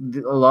know,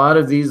 a lot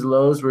of these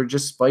lows were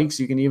just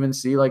spikes. You can even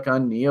see like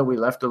on NEO, we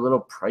left a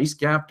little price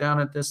gap down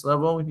at this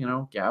level. You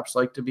know, gaps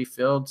like to be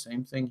filled.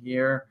 Same thing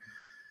here.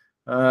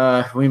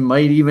 We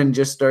might even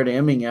just start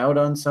Ming out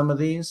on some of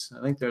these.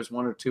 I think there's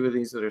one or two of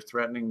these that are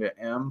threatening to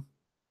M.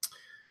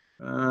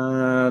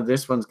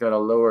 This one's got a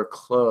lower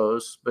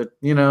close, but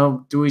you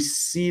know, do we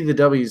see the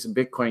W's?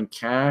 Bitcoin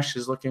Cash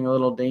is looking a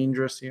little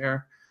dangerous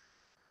here.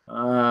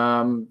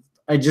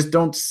 I just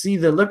don't see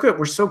the look at.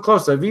 We're so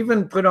close. I've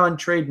even put on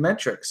trade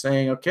metrics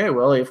saying, okay,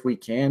 well, if we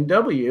can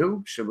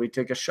W, should we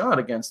take a shot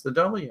against the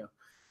W?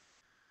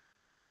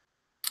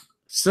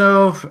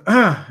 So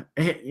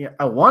I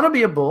want to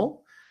be a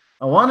bull.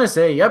 I want to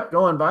say, yep,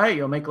 go and buy it.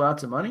 You'll make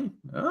lots of money.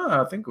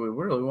 I think we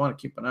really want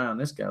to keep an eye on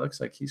this guy.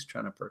 Looks like he's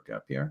trying to perk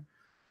up here.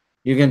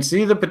 You can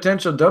see the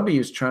potential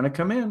W's trying to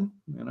come in,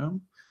 you know,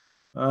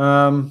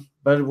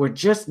 but we're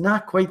just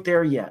not quite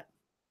there yet.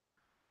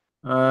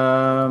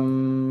 Well,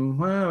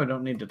 we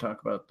don't need to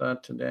talk about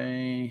that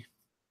today.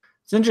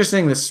 It's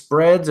interesting, the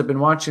spreads. I've been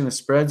watching the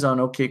spreads on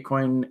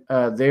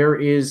OKCoin. There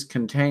is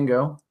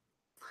contango,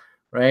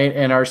 right?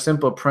 And our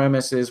simple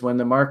premise is when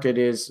the market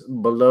is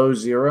below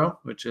zero,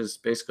 which is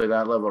basically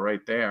that level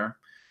right there,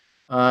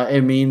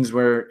 it means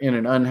we're in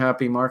an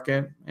unhappy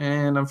market.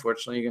 And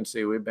unfortunately, you can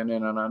see we've been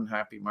in an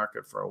unhappy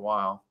market for a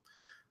while.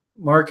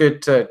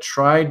 Market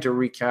tried to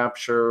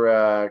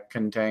recapture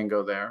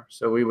contango there.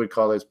 So we would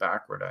call this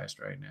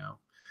backwardized right now.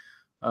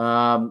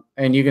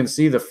 And you can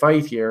see the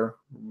fight here,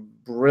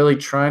 really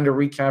trying to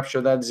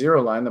recapture that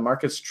zero line. The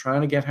market's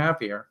trying to get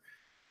happier,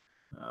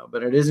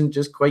 but it isn't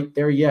just quite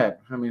there yet.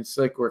 I mean, it's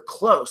like we're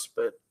close,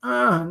 but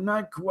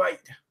not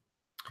quite.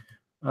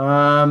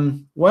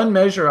 One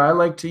measure I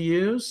like to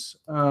use,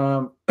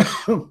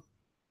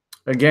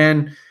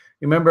 again,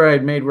 remember I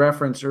had made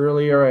reference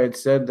earlier, I had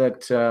said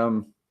that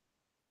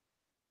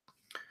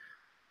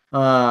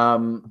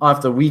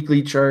off the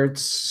weekly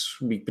charts,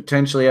 we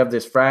potentially have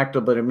this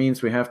fractal, but it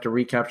means we have to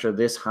recapture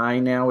this high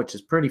now, which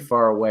is pretty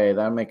far away.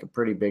 That'll make a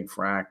pretty big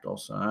fractal.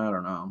 So I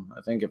don't know. I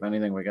think if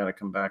anything, we got to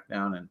come back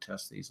down and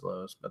test these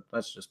lows, but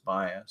that's just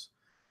bias.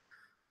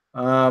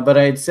 But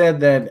I had said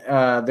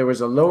that there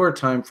was a lower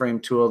time frame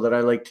tool that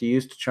I like to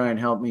use to try and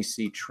help me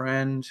see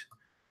trend.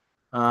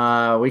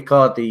 We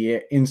call it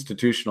the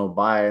institutional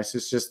bias.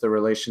 It's just the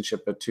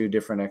relationship of two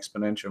different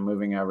exponential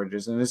moving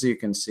averages. And as you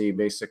can see,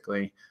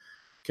 basically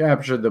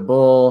captured the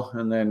bull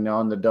and then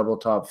on the double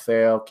top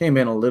fail. Came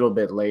in a little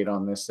bit late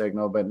on this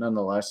signal, but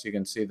nonetheless, you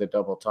can see the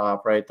double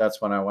top, right?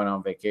 That's when I went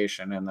on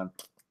vacation and then,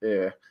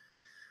 yeah.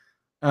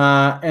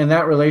 And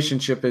that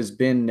relationship has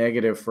been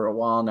negative for a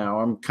while now.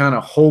 I'm kind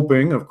of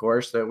hoping, of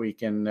course, that we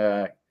can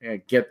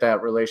get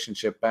that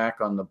relationship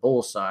back on the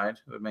bull side.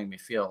 It would make me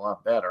feel a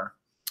lot better.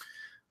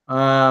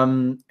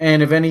 And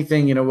if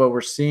anything, you know, what we're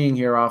seeing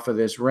here off of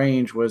this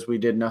range was we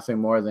did nothing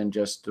more than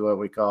just what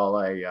we call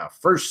a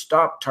first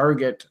stop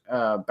target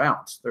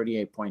bounce,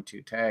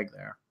 38.2 tag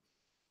there.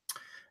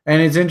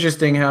 And it's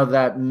interesting how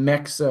that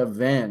MEX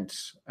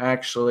event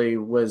actually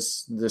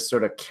was the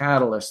sort of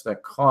catalyst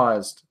that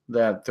caused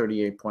that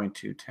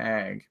 38.2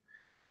 tag.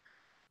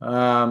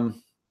 I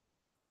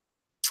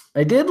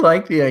did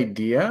like the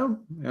idea,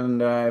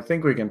 and I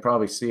think we can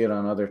probably see it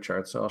on other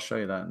charts, so I'll show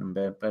you that in a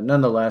bit. But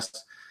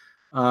nonetheless,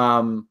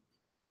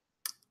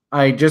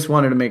 I just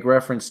wanted to make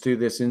reference to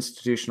this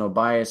institutional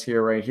bias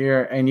here, right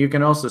here. And you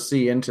can also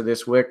see into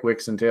this wick.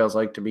 Wicks and tails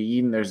like to be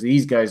eaten. There's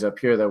these guys up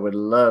here that would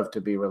love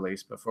to be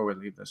released before we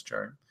leave this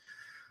chart.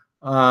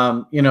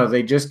 You know,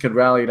 they just could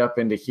rally it up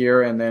into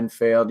here and then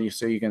failed.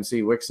 So you can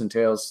see wicks and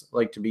tails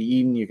like to be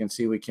eaten. You can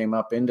see we came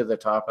up into the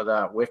top of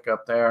that wick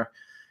up there.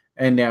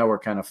 And now we're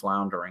kind of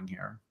floundering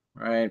here,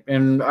 right?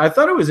 And I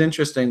thought it was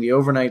interesting, the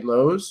overnight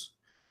lows.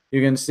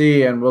 You can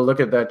see, and we'll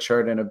look at that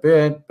chart in a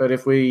bit, but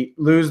if we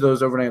lose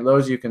those overnight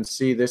lows, you can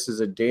see this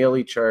is a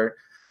daily chart.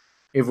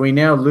 If we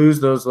now lose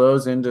those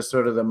lows into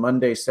sort of the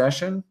Monday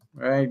session,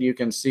 right, you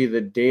can see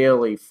the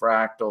daily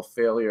fractal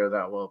failure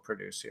that will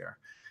produce here.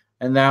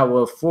 And that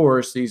will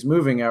force these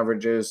moving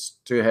averages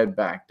to head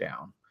back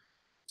down.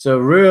 So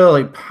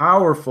really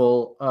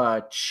powerful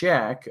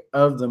check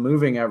of the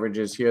moving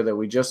averages here that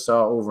we just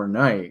saw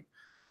overnight.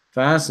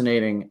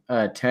 Fascinating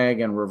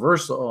tag and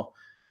reversal.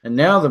 And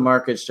now the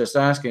market's just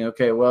asking,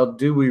 okay, well,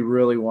 do we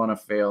really want to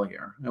fail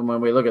here? And when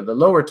we look at the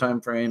lower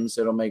time frames,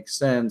 it'll make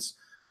sense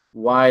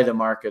why the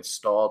market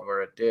stalled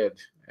where it did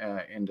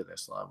into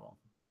this level.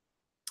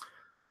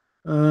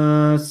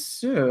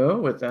 So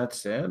with that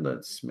said,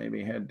 let's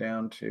maybe head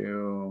down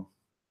to,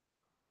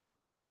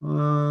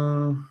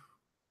 well,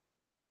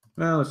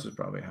 this is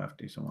probably a half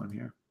decent one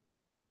here.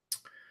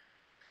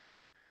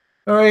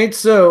 All right,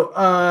 so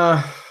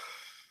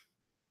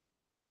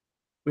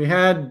we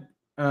had,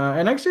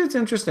 and actually it's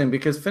interesting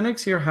because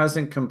Phoenix here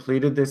hasn't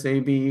completed this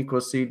AB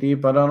equals CD,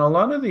 but on a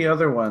lot of the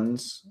other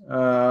ones,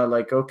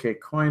 like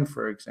OKCoin,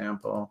 for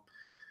example,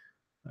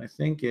 I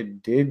think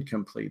it did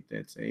complete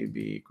its AB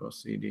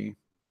equals CD.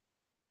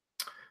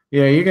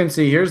 Yeah, you can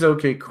see here's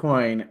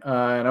OKCoin,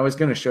 and I was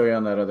going to show you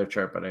on that other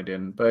chart, but I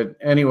didn't. But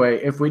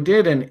anyway, if we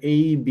did an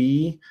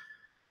AB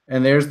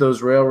And there's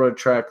those railroad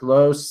track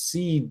lows,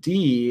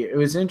 CD. It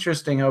was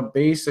interesting how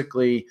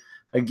basically,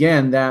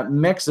 again, that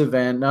MEX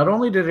event, not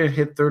only did it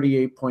hit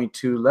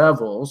 38.2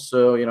 levels,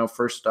 so,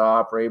 first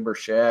stop, Raber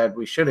shed,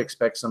 we should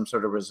expect some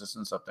sort of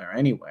resistance up there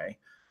anyway.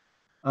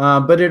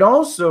 But it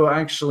also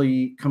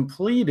actually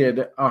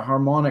completed a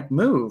harmonic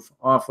move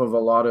off of a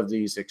lot of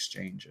these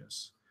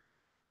exchanges.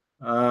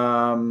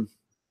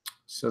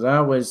 So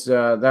that was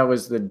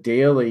the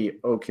daily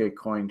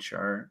OKCoin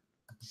chart.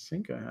 I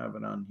think I have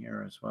it on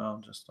here as well,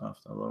 just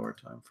off the lower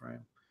time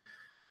frame.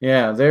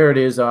 Yeah, there it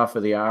is off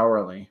of the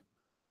hourly.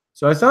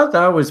 So I thought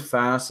that was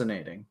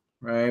fascinating,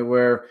 right?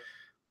 Where,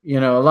 a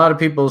lot of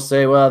people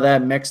say, well,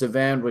 that MEX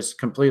event was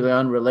completely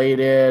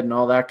unrelated and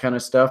all that kind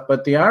of stuff.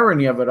 But the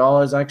irony of it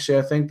all is actually,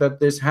 I think that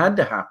this had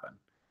to happen.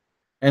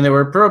 And there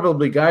were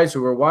probably guys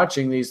who were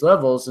watching these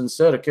levels and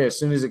said, okay, as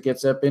soon as it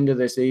gets up into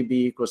this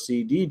AB equals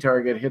CD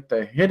target,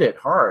 hit it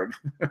hard.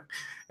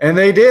 And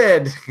they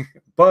did.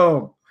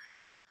 Boom.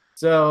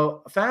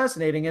 So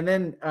fascinating. And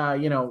then,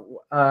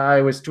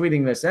 I was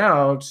tweeting this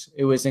out.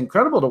 It was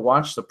incredible to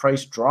watch the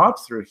price drop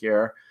through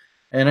here.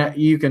 And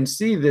you can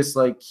see this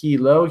like key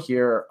low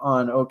here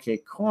on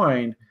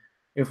OKCoin.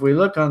 If we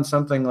look on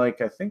something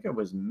like, I think it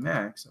was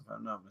MEX, if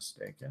I'm not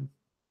mistaken.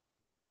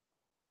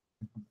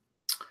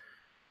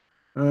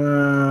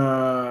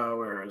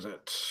 Where is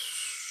it?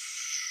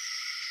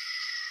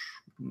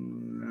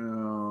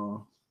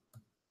 No,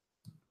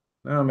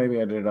 maybe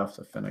I did it off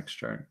the Phoenix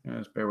chart.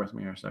 Just bear with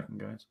me here a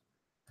second, guys.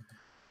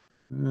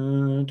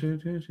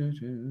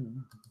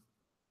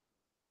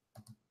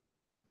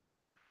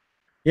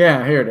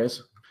 Yeah, here it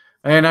is.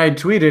 And I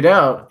tweeted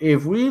out,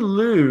 if we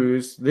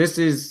lose, this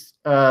is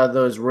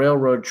those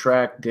railroad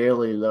track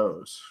daily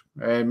lows.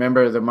 Right?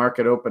 Remember, the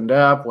market opened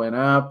up, went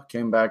up,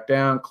 came back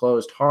down,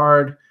 closed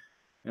hard.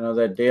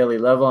 That daily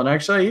level. And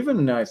actually,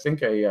 I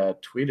think I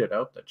tweeted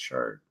out the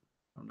chart,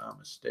 if I'm not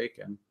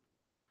mistaken.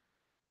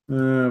 But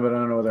I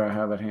don't know whether I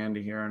have it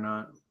handy here or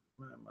not.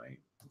 I might.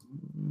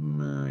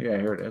 Yeah,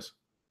 here it is.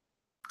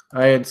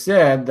 I had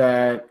said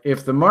that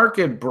if the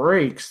market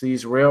breaks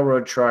these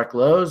railroad track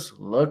lows,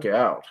 look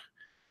out.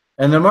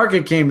 And the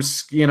market came,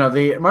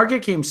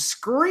 came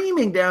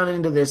screaming down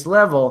into this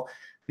level.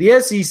 The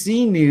SEC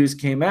news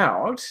came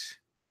out,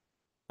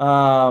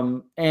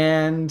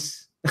 and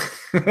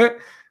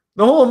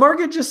the whole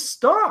market just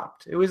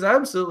stopped. It was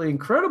absolutely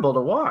incredible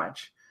to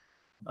watch.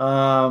 So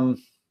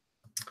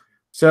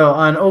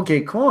on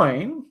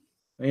OKCoin,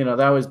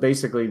 that was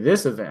basically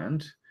this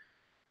event.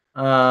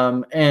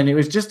 And it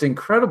was just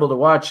incredible to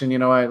watch. And,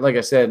 like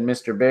I said,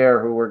 Mr.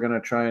 Bear, who we're going to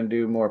try and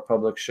do more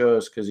public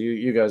shows, because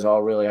you guys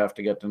all really have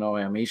to get to know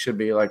him. He should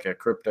be like a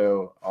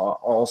crypto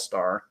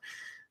all-star.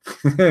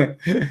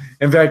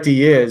 In fact,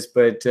 he is,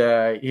 but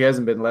he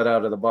hasn't been let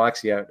out of the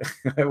box yet.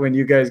 When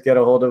you guys get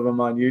a hold of him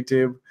on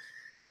YouTube,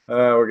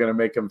 we're going to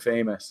make him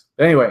famous.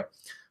 But anyway,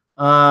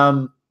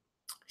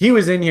 he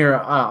was in here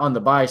on the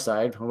buy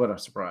side. What a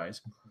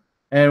surprise.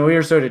 And we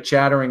were sort of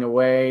chattering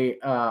away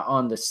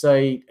on the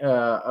site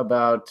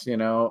about,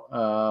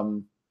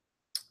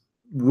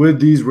 would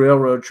these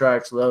railroad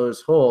tracks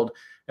lows hold?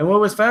 And what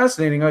was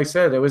fascinating, like I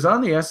said, it was on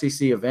the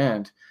SEC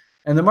event,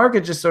 and the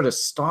market just sort of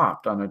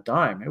stopped on a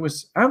dime. It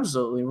was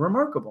absolutely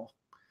remarkable.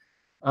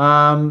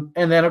 And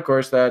then, of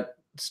course, that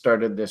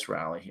started this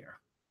rally here.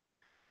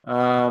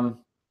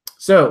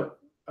 So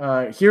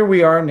here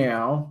we are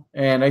now,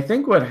 and I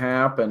think what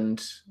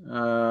happened,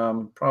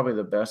 probably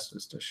the best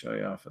is to show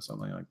you off of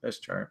something like this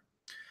chart,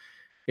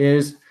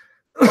 is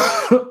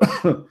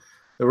the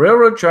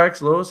railroad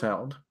tracks lows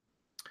held.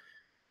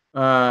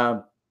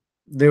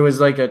 There was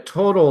like a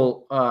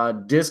total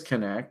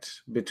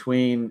disconnect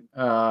between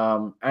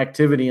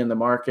activity in the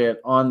market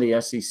on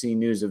the SEC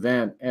news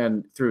event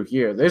and through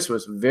here. This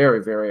was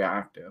very, very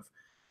active.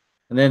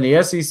 And then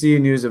the SEC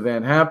news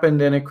event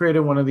happened, and it created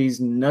one of these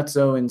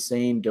nutso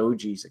insane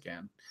dojis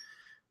again.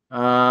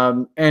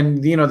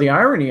 And, the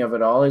irony of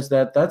it all is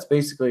that that's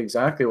basically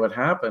exactly what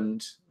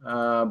happened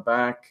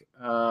back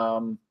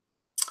in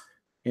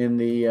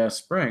the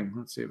spring.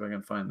 Let's see if I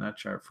can find that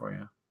chart for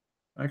you.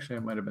 Actually,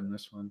 it might have been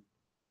this one.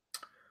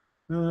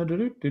 No, not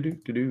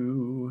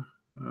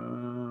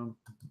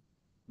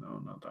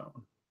that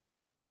one.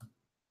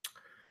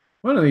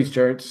 One of these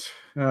charts.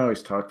 I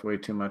always talked way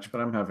too much,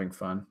 but I'm having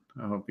fun.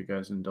 I hope you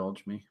guys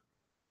indulge me.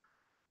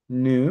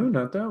 No,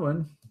 not that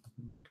one.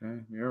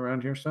 Okay, you're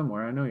around here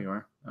somewhere. I know you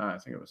are. I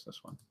think it was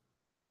this one.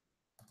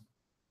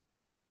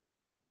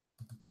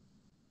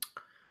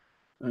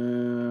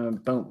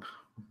 Boom.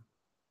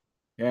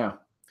 Yeah.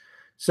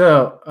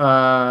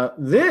 So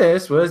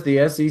this was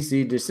the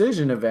SEC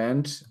decision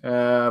event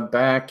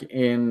back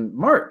in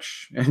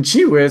March. And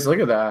gee whiz, look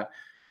at that.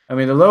 I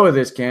mean, the low of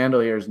this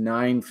candle here is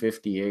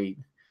 $9.58.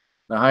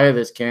 The high of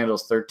this candle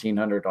is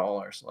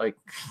 $1,300. Like,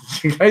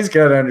 you guys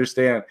got to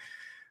understand,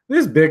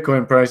 this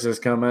Bitcoin price has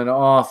come an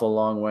awful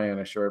long way in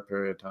a short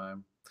period of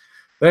time.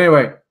 But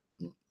anyway,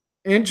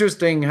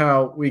 interesting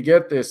how we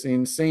get this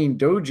insane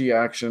doji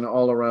action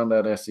all around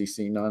that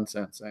SEC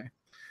nonsense, eh?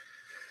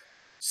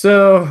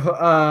 So,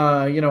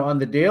 on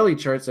the daily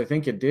charts, I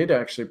think it did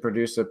actually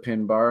produce a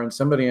pin bar, and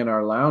somebody in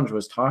our lounge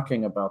was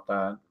talking about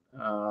that.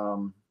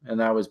 And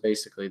that was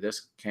basically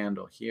this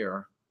candle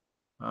here.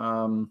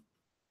 But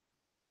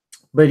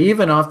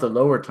even off the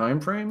lower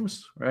time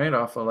frames, right,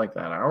 off of like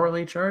that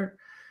hourly chart,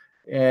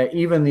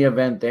 even the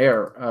event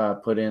there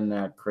put in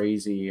that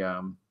crazy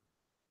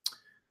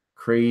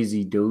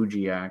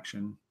doji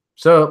action.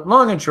 So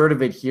long and short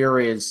of it here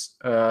is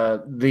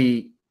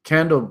the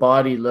candle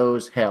body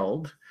lows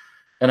held,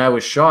 and I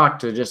was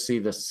shocked to just see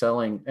the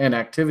selling and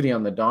activity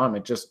on the DOM.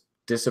 It just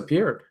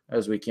disappeared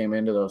as we came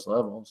into those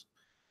levels.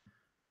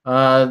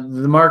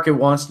 The market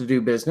wants to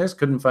do business,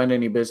 couldn't find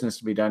any business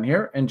to be done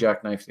here, and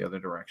jackknife the other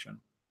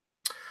direction.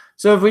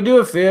 So if we do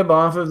a fib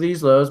off of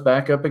these lows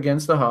back up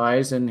against the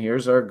highs, and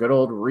here's our good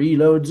old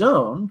reload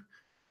zone,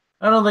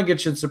 I don't think it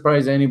should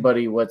surprise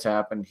anybody what's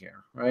happened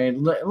here, right?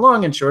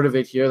 Long and short of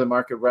it here, the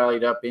market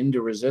rallied up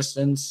into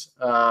resistance.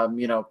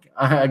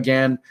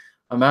 Again,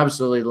 I'm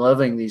absolutely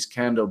loving these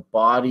candle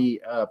body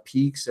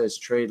peaks as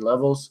trade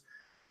levels.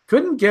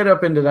 Couldn't get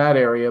up into that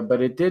area,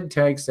 but it did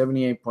tag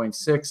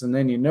 78.6. And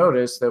then you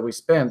notice that we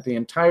spent the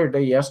entire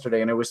day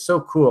yesterday, and it was so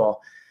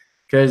cool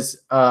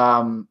because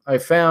I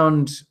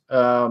found,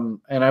 and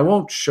I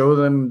won't show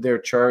them their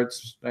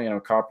charts,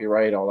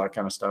 copyright, all that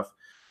kind of stuff.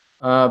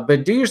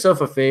 But do yourself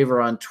a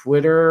favor on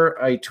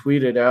Twitter. I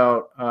tweeted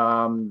out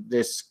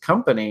this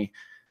company.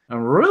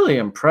 I'm really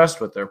impressed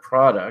with their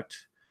product.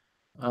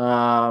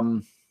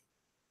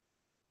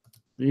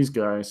 These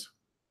guys.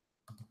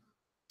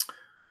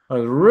 I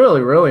was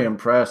really, really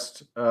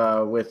impressed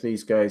with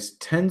these guys.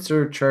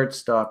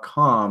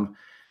 Tensorcharts.com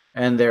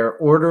and their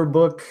order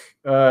book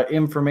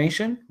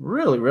information.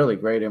 Really, really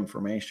great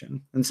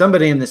information. And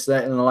somebody in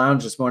the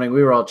lounge this morning,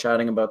 we were all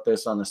chatting about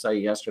this on the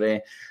site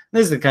yesterday.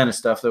 This is the kind of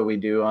stuff that we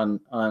do on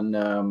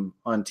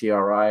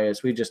TRI.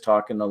 As we just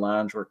talk in the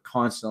lounge, we're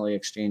constantly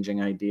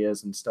exchanging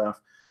ideas and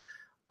stuff.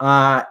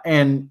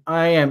 And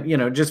I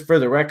am, just for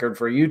the record,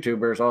 for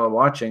YouTubers all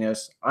watching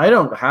us, I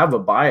don't have a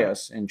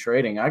bias in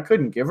trading. I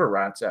couldn't give a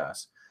rat's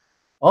ass.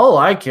 All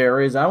I care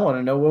is I want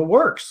to know what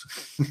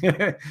works.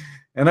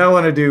 And I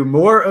want to do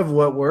more of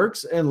what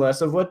works and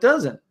less of what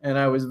doesn't. And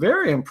I was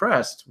very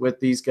impressed with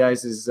these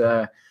guys'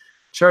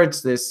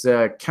 charts, this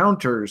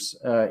counters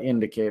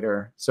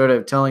indicator, sort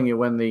of telling you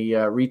when the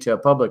retail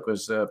public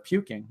was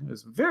puking. It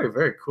was a very,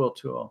 very cool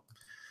tool.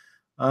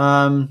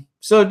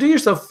 So do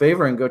yourself a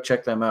favor and go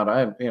check them out.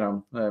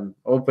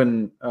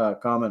 Open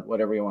comment,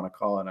 whatever you want to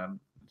call it.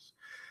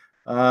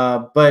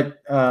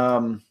 But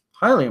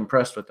highly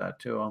impressed with that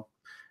tool.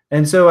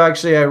 And so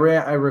actually I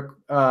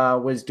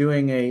was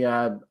doing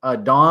a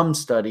DOM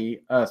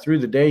study through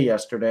the day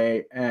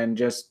yesterday, and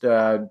just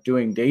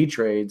doing day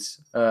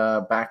trades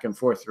back and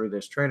forth through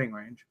this trading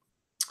range.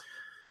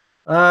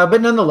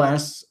 But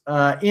nonetheless,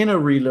 in a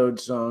reload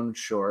zone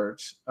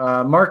short,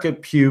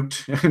 market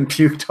puked and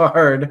puked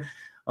hard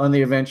on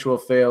the eventual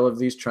fail of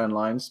these trend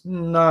lines.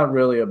 Not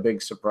really a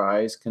big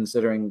surprise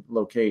considering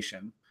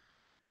location.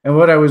 And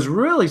what I was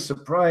really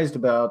surprised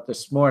about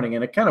this morning,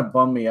 and it kind of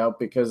bummed me out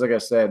because, like I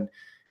said,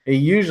 it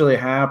usually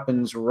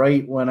happens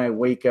right when I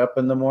wake up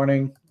in the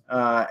morning,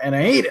 and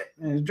I hate it,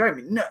 and it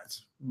drives me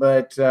nuts.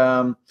 But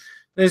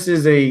this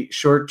is a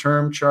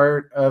short-term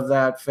chart of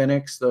that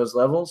Phoenix, those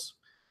levels,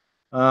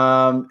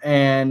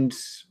 and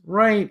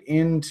right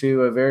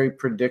into a very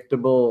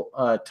predictable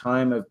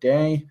time of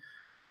day.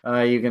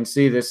 You can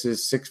see this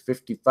is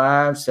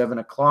 6:55, 7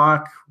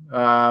 o'clock.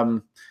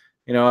 On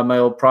my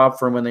old prop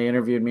firm when they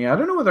interviewed me, I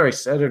don't know whether I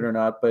said it or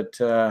not, but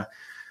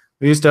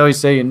we used to always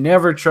say you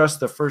never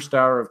trust the first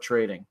hour of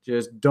trading.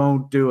 Just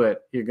don't do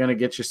it. You're going to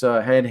get yourself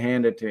a head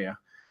handed to you.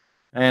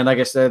 And like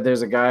I said,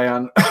 there's a guy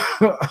on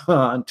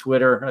on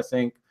Twitter, I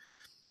think.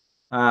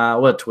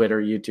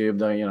 Twitter,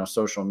 YouTube,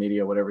 social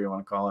media, whatever you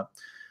want to call it,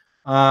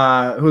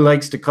 who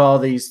likes to call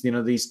these,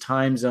 these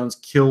time zones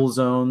kill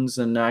zones.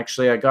 And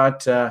actually I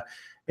got,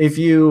 if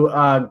you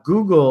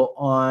Google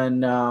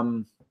on,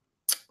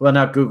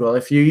 not Google,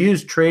 if you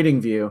use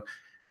TradingView,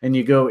 and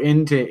you go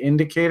into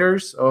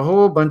indicators, a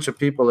whole bunch of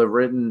people have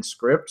written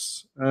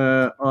scripts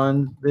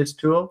on this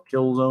tool,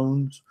 kill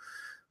zones,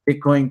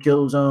 Bitcoin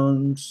kill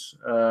zones.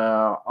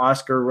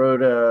 Oscar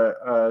wrote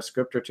a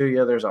script or two.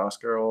 Yeah, there's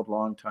Oscar, old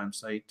longtime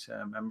site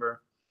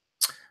member.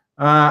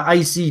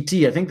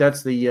 ICT, I think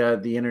that's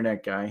the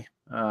internet guy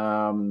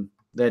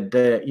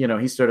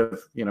he sort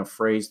of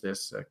phrased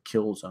this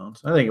kill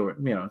zones. I think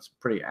it's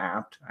pretty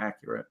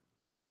accurate.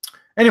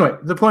 Anyway,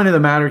 the point of the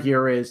matter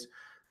here is,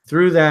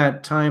 through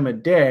that time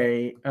of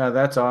day,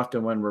 that's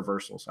often when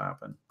reversals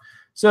happen.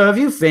 So if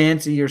you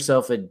fancy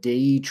yourself a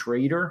day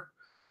trader,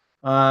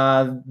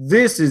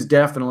 this is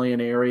definitely an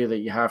area that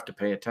you have to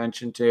pay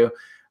attention to.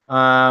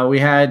 We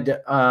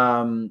had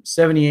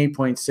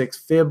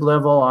 78.6 fib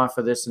level off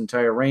of this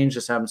entire range.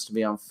 This happens to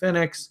be on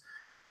Phoenix.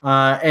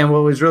 And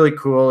what was really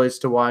cool is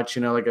to watch,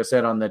 like I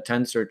said, on the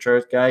Tensor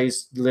chart,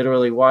 guys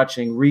literally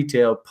watching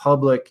retail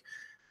public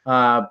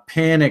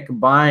panic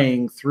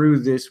buying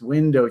through this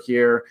window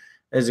here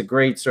as a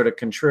great sort of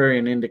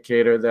contrarian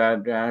indicator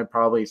that I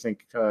probably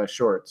think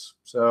shorts.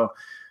 So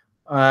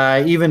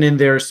Even in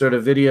their sort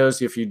of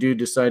videos, if you do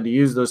decide to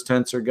use those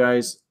tensor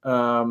guys,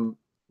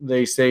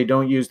 they say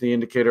don't use the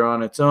indicator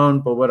on its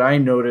own. But what I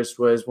noticed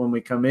was when we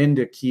come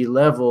into key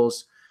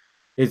levels,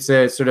 it's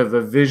a sort of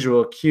a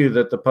visual cue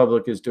that the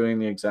public is doing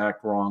the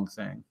exact wrong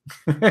thing.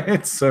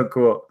 It's so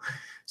cool.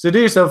 So do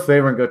yourself a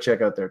favor and go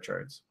check out their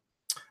charts.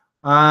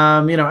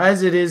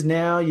 As it is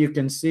now, you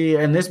can see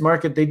in this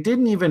market, they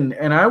didn't even,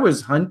 and I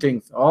was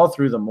hunting all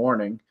through the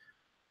morning,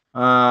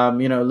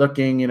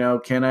 looking,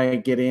 can I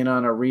get in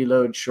on a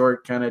reload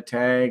short kind of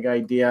tag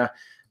idea?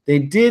 They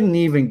didn't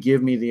even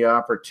give me the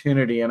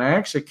opportunity. And I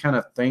actually kind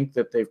of think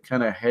that they've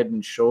kind of head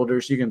and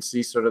shoulders. You can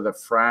see sort of the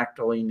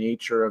fractally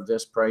nature of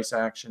this price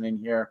action in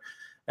here.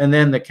 And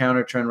then the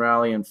counter trend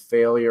rally and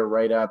failure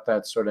right at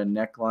that sort of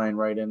neckline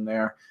right in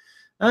there.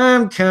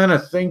 I'm kind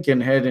of thinking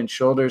head and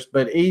shoulders,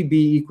 but AB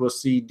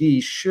equals CD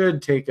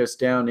should take us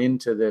down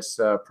into this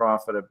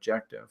profit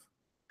objective.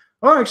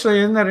 Oh, actually,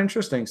 isn't that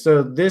interesting?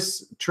 So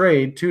this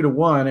trade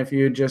 2-to-1, if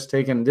you had just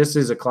taken, this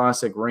is a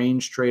classic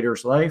range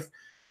trader's life.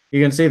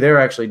 You can see they're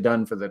actually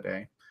done for the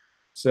day.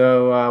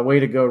 So way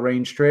to go,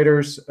 range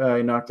traders.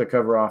 Knocked the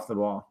cover off the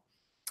ball.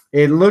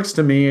 It looks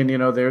to me, and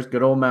there's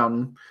good old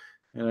Mountain.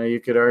 You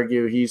could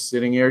argue he's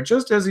sitting here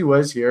just as he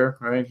was here,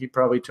 right? He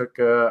probably took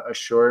a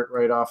short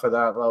right off of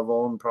that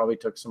level and probably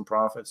took some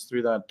profits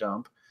through that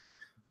dump.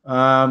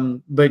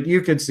 But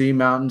you could see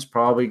Mountain's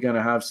probably going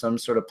to have some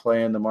sort of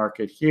play in the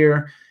market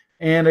here.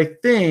 And I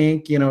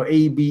think,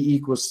 AB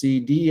equals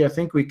CD, I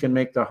think we can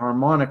make the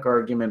harmonic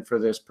argument for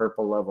this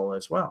purple level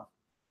as well.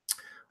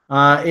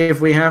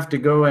 If we have to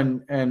go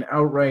and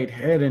outright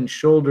head and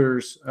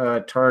shoulders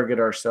target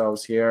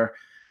ourselves here,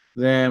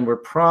 then we're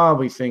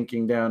probably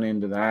thinking down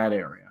into that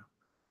area.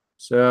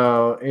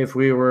 So if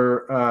we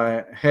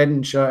were head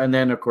and shoulders, and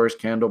then of course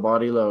candle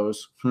body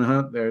lows,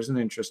 there's an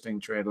interesting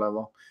trade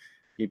level.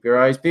 Keep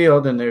your eyes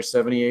peeled, and there's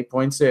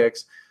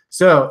 78.6.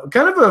 So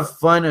kind of a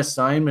fun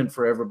assignment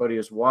for everybody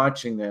who's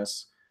watching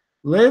this.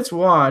 Let's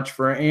watch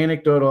for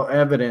anecdotal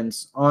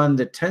evidence on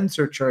the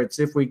tensor charts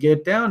if we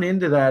get down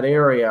into that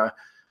area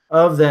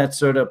of that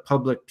sort of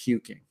public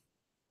puking.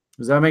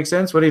 Does that make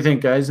sense? What do you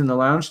think, guys, in the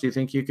lounge? Do you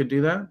think you could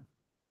do that?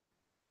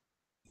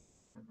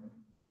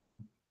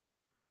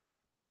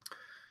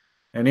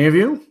 Any of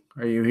you?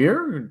 Are you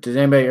here? Does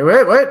anybody?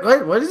 Wait,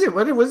 what is it?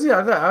 What was it?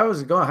 I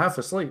was going half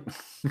asleep.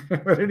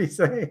 What did he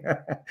say?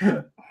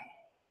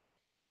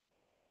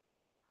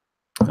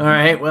 All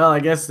right. Well, I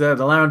guess the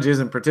lounge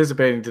isn't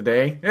participating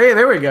today. Hey,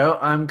 there we go.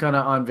 I'm kind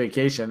of on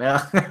vacation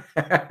now.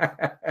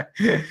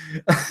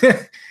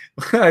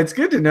 It's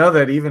good to know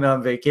that even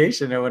on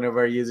vacation, one of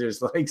our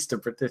users likes to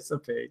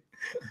participate.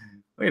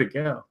 Way to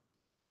go.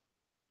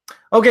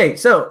 Okay,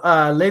 so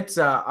let's.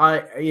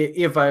 I'm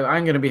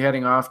going to be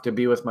heading off to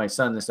be with my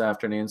son this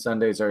afternoon.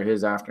 Sundays are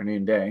his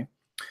afternoon day,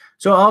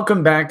 so I'll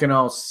come back and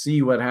I'll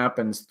see what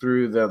happens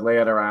through the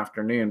later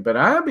afternoon. But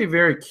I'll be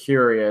very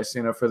curious,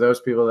 for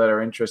those people that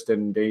are interested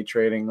in day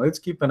trading. Let's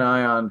keep an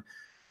eye on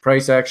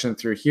price action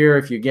through here.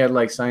 If you get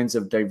like signs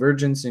of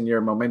divergence in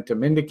your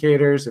momentum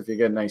indicators, if you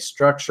get nice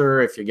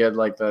structure, if you get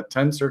like the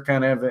tensor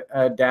kind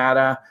of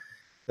data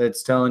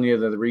that's telling you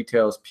that the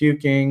retail is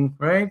puking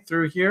right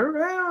through here,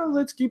 well,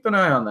 let's keep an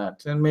eye on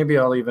that. And maybe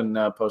I'll even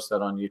post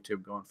that on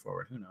YouTube going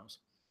forward. Who knows?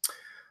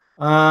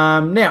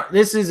 Now,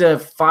 this is a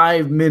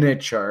 5-minute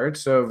chart,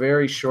 so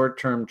very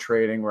short-term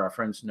trading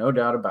reference, no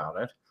doubt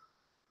about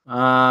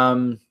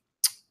it.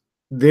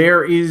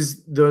 There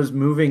is those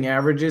moving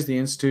averages, the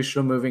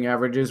institutional moving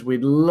averages.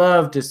 We'd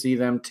love to see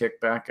them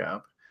tick back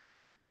up.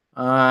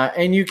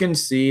 And you can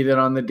see that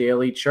on the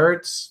daily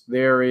charts,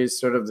 there is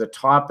sort of the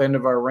top end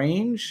of our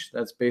range.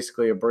 That's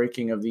basically a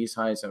breaking of these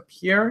highs up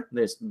here,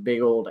 this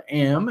big old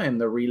M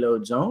and the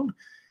reload zone.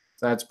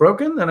 If that's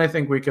broken, then I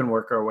think we can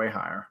work our way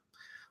higher.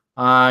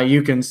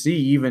 You can see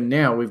even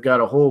now we've got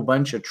a whole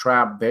bunch of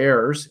trap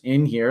bears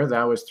in here.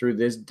 That was through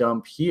this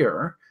dump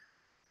here.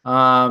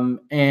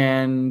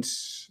 And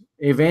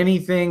if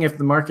anything, if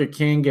the market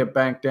can get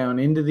back down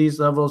into these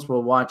levels,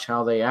 we'll watch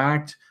how they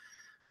act.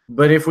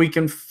 But if we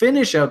can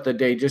finish out the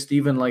day just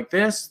even like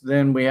this,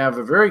 then we have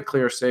a very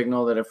clear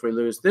signal that if we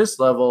lose this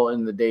level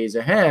in the days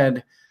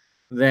ahead,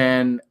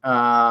 then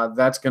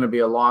that's going to be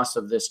a loss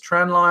of this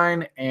trend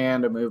line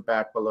and a move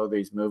back below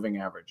these moving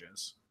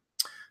averages.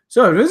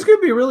 So this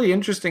could be a really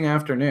interesting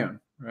afternoon,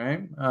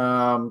 right?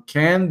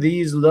 Can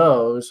these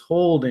lows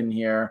hold in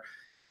here?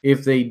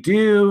 If they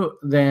do,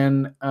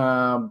 then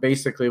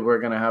basically we're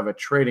going to have a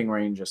trading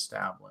range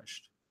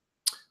established.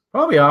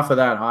 Probably off of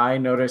that high.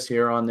 Notice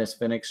here on this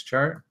Phoenix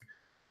chart,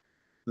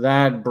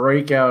 that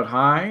breakout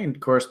high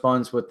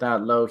corresponds with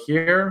that low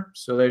here.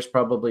 So there's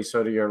probably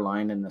sort of your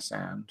line in the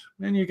sand.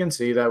 And you can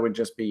see that would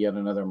just be yet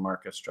another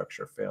market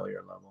structure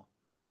failure level.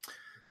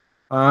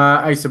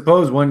 I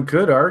suppose one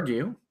could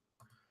argue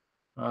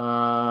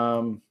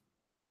that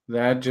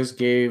just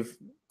gave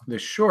the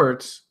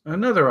shorts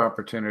another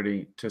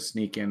opportunity to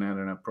sneak in at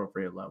an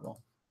appropriate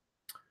level.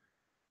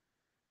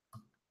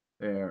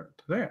 There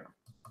to there.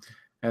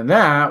 And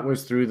that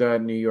was through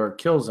that New York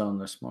kill zone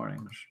this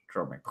morning, which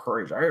drove me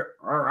crazy. Right?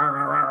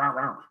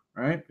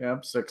 right?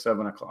 Yep, 6,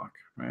 7 o'clock,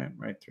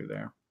 right through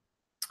there.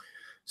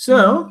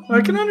 So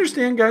I can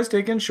understand guys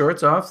taking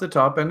shorts off the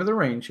top end of the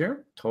range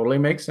here. Totally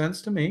makes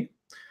sense to me.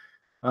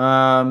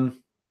 I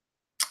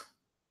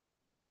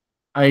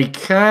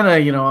kind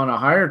of, on a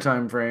higher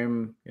time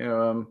frame,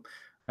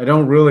 I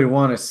don't really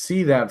want to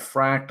see that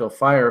fractal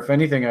fire. If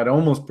anything, I'd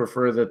almost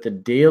prefer that the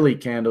daily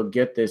candle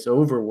get this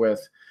over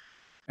with,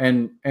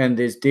 and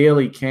this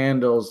daily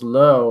candle's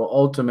low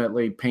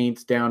ultimately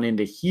paints down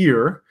into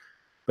here,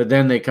 but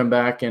then they come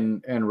back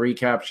and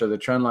recapture the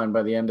trend line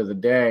by the end of the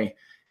day.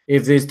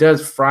 If this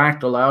does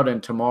fractal out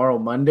and tomorrow,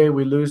 Monday,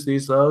 we lose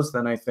these lows,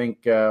 then I think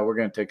we're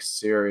going to take a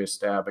serious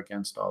stab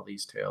against all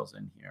these tails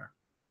in here.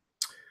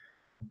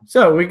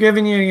 So we've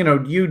given you,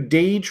 you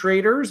day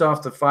traders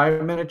off the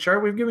 5-minute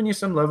chart, we've given you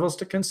some levels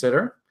to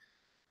consider.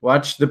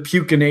 Watch the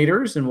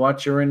pukinators and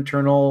watch your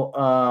internal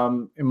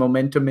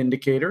momentum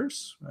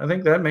indicators. I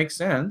think that makes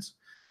sense.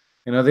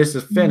 This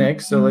is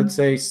Phoenix, so let's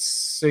say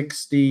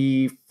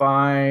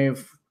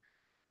 65.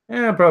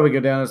 Probably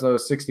go down as low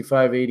as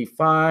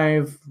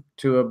 65.85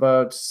 to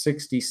about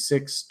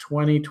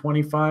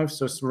 66.20.25.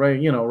 So it's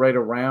right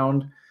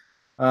around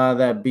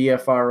that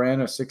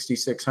BFRN of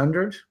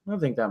 6,600. I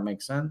think that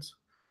makes sense.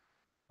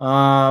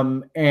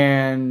 And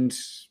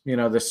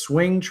the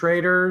swing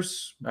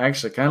traders, I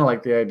actually kind of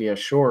like the idea of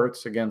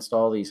shorts against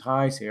all these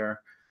highs here.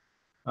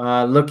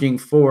 Looking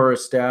for a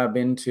stab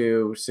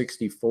into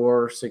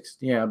 64,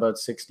 about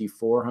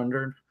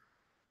 6,400.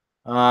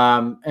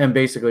 And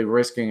basically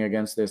risking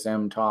against this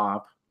M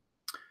top.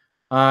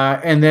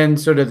 And then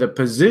sort of the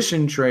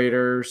position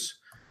traders,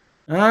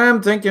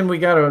 I'm thinking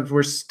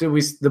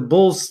the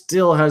bull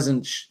still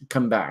hasn't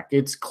come back.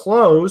 It's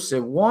close.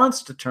 It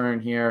wants to turn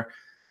here.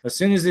 As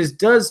soon as this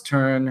does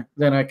turn,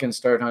 then I can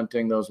start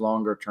hunting those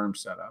longer term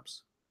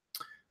setups.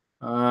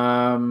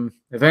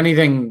 If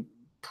anything,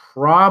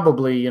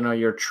 probably,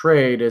 your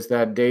trade is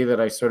that day that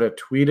I sort of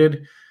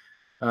tweeted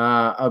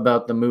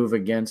about the move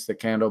against the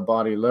candle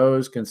body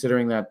lows,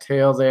 considering that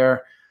tail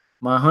there.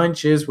 My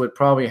hunch is what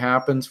probably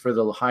happens for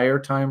the higher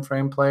time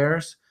frame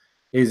players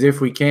is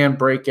if we can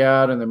break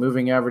out and the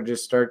moving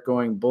averages start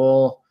going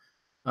bull,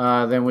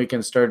 then we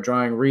can start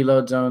drawing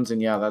reload zones.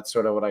 And yeah, that's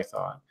sort of what I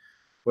thought.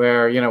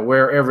 Where,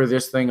 wherever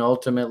this thing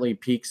ultimately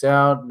peaks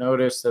out,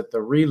 notice that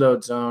the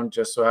reload zone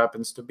just so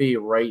happens to be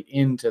right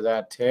into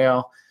that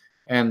tail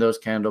and those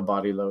candle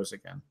body lows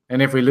again. And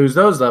if we lose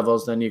those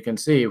levels, then you can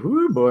see,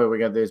 whoo, boy, we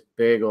got this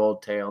big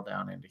old tail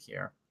down into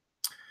here.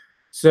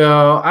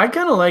 So I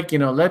kind of like,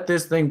 let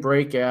this thing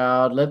break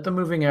out, let the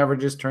moving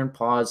averages turn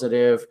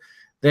positive,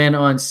 then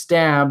on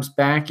stabs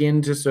back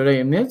into sort of,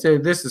 and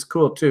this is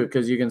cool too,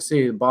 because you can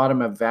see the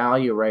bottom of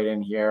value right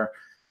in here.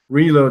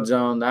 Reload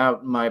zone, that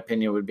in my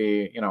opinion would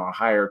be, a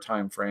higher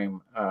time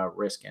frame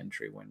risk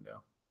entry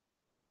window.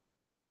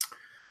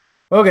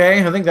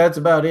 Okay, I think that's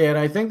about it.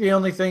 I think the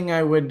only thing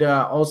I would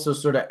also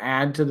sort of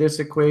add to this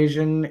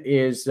equation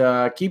is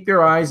keep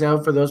your eyes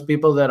out for those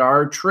people that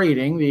are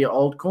trading the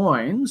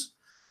altcoins.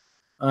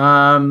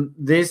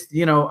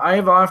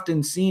 I've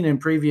often seen in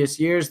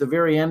previous years, the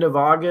very end of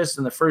August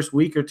and the first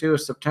week or two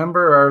of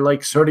September are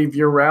like sort of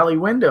your rally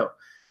window.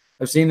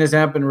 I've seen this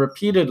happen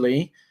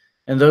repeatedly.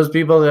 And those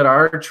people that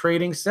are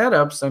trading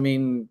setups, I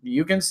mean,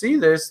 you can see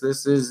this.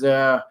 This is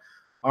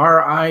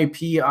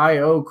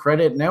RIPIO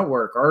Credit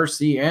Network,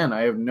 RCN.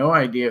 I have no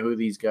idea who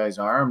these guys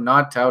are. I'm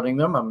not touting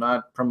them. I'm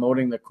not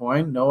promoting the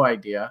coin. No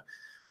idea.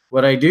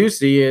 What I do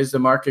see is the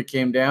market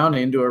came down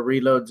into a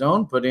reload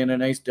zone, put in a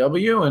nice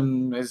W,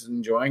 and is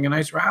enjoying a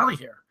nice rally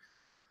here.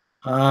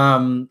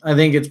 I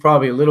think it's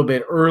probably a little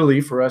bit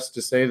early for us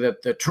to say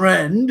that the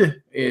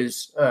trend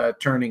is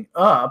turning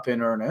up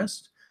in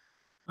earnest.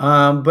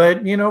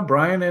 But,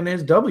 Brian and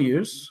his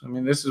W's, I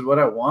mean, this is what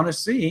I want to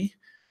see.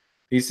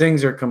 These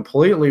things are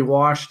completely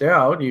washed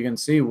out. You can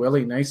see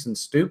Willie nice and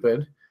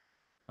stupid.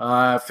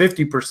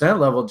 50%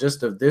 level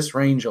just of this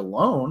range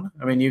alone.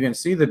 I mean, you can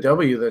see the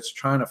W that's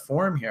trying to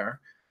form here.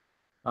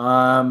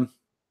 Where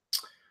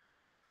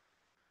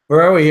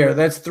are we here?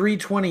 That's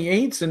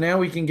 328. So now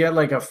we can get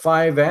like a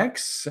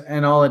 5X,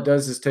 and all it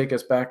does is take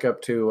us back up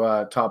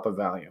to top of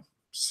value.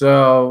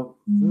 So,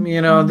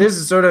 this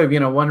is sort of,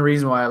 one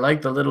reason why I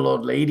like the little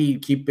old lady,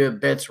 keep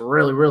bets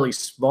really, really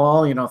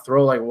small,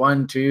 throw like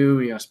 1,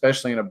 2,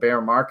 especially in a bear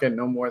market,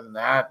 no more than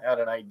that, add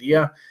an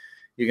idea.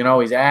 You can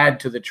always add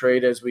to the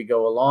trade as we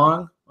go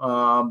along.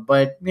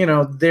 But,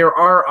 there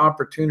are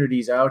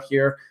opportunities out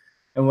here.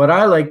 And what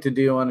I like to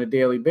do on a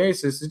daily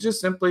basis is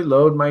just simply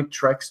load my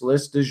Trex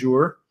list du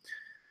jour.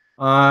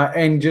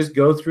 And just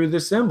go through the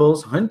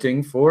symbols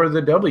hunting for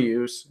the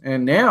W's.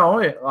 And now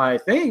I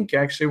think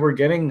actually we're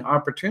getting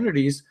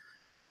opportunities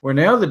where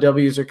now the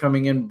W's are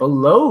coming in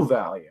below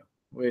value,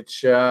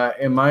 which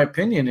in my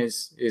opinion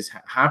is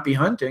happy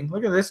hunting.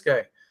 Look at this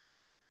guy.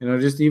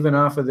 Just even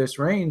off of this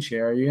range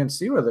here, you can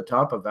see where the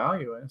top of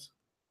value is.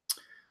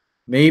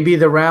 Maybe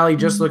the rally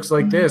just looks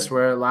like this,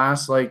 where it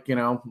lasts like,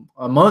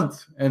 a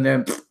month and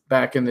then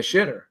back in the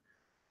shitter.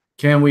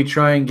 Can we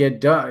try and get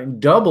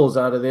doubles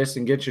out of this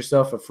and get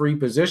yourself a free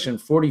position?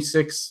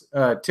 46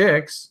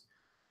 ticks.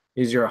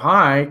 is your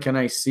high. Can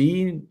I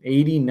see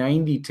 80,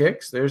 90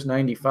 ticks? There's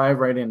 95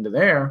 right into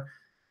there.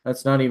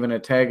 That's not even a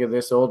tag of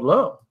this old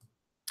low.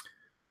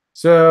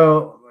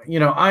 So,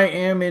 I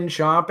am in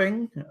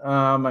shopping.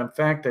 In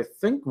fact, I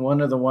think one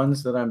of the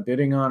ones that I'm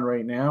bidding on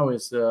right now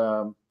is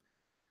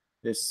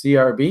this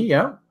CRB.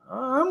 Yeah,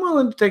 I'm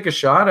willing to take a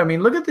shot. I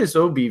mean, look at this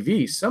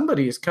OBV.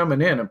 Somebody is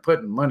coming in and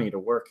putting money to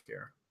work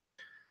here.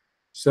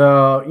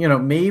 So,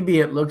 maybe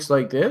it looks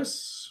like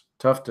this.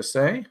 Tough to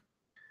say.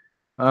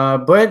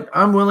 But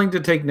I'm willing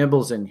to take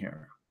nibbles in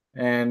here.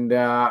 And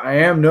I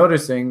am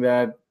noticing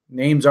that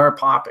names are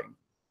popping.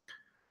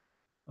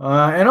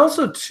 And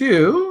also,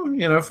 too,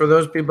 for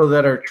those people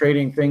that are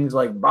trading things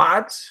like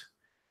bots,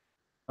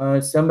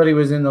 somebody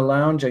was in the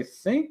lounge, I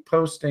think,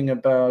 posting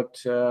about,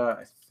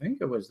 I think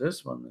it was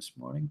this one this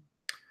morning.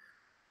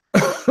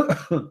 I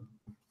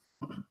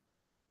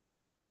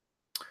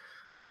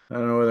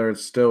don't know whether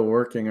it's still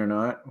working or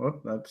not.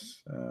 Whoop,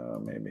 that's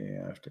maybe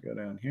I have to go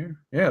down here.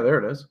 Yeah,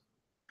 there it is.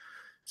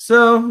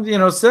 So,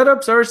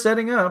 setups are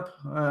setting up.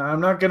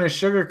 I'm not going to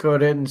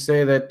sugarcoat it and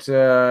say that,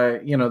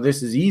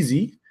 this is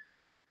easy.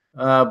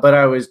 But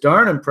I was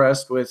darn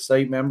impressed with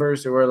site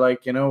members who were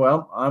like,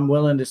 well, I'm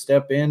willing to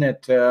step in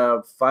at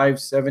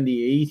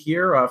 578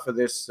 here off of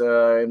this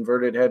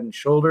inverted head and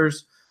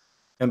shoulders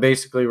and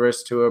basically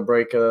risk to a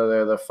break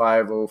of the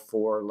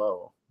 504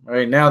 low.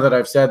 Right now that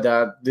I've said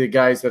that, the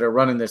guys that are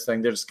running this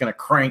thing, they're just going to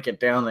crank it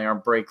down there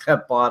and break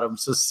that bottom.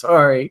 So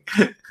sorry.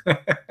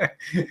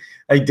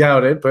 I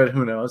doubt it, but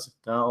who knows?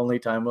 Only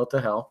time will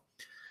tell.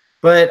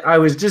 But I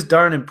was just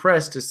darn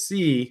impressed to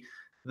see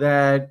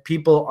that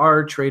people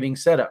are trading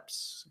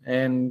setups,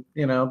 and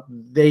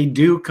they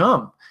do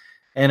come.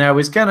 And I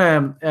was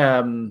kind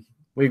of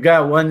we've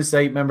got one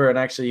site member, and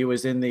actually he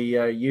was in the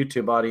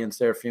YouTube audience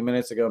there a few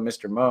minutes ago,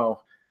 Mr.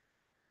 Mo,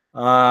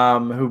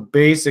 who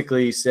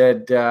basically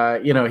said, he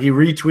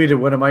retweeted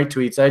one of my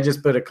tweets. I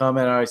just put a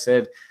comment and I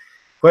said,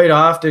 quite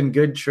often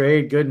good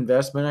trade, good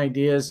investment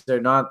ideas,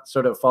 they're not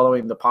sort of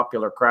following the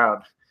popular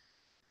crowd.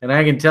 And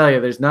I can tell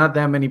you, there's not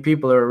that many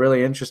people who are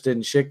really interested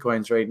in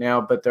shitcoins right now,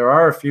 but there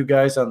are a few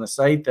guys on the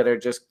site that are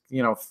just,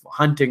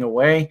 hunting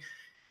away.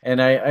 And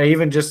I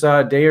even just saw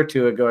a day or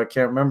two ago, I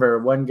can't remember,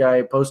 one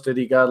guy posted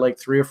he got like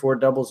 3 or 4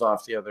 doubles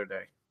off the other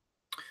day.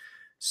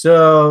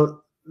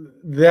 So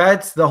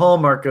that's the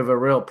hallmark of a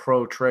real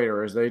pro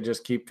trader, is they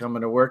just keep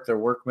coming to work. They're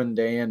workmen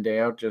day in, day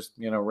out, just,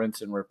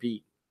 rinse and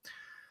repeat.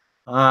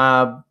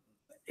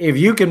 If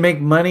you can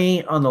make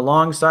money on the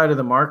long side of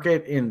the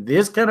market in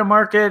this kind of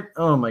market,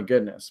 oh my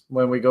goodness.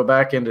 When we go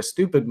back into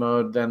stupid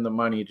mode, then the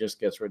money just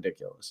gets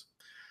ridiculous.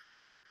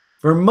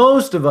 For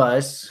most of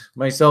us,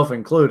 myself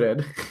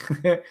included,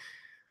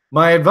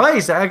 my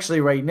advice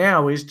actually right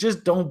now is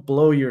just don't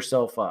blow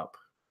yourself up,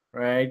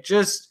 right?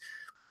 Just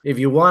if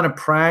you want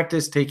to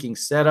practice taking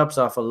setups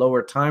off of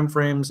lower time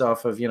frames,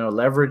 off of,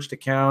 leveraged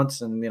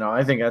accounts, and,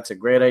 I think that's a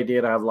great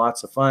idea to have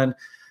lots of fun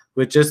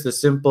with just the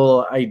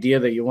simple idea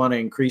that you want to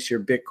increase your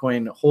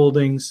Bitcoin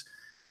holdings.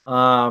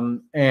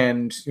 And,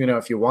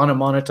 if you want to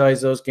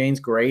monetize those gains,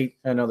 great.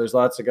 I know there's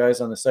lots of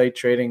guys on the site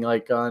trading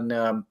like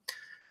on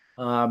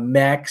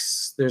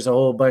MEX. There's a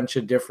whole bunch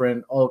of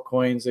different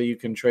altcoins that you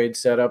can trade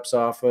setups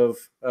off of.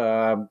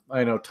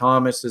 I know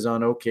Thomas is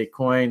on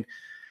OKCoin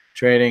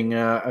trading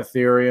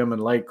Ethereum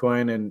and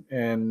Litecoin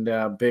and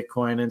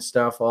Bitcoin and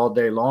stuff all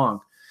day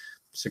long.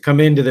 So come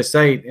into the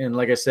site, and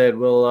like I said,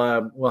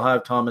 we'll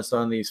have Thomas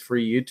on these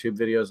free YouTube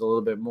videos a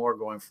little bit more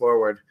going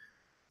forward.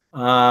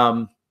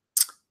 But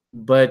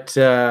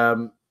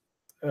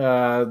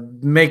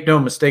make no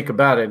mistake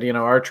about it,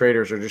 our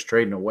traders are just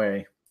trading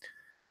away.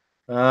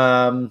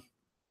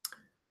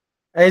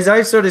 As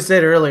I sort of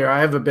said earlier,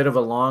 I have a bit of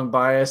a long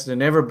bias,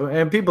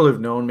 and people who've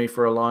known me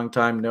for a long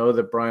time know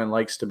that Brian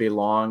likes to be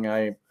long.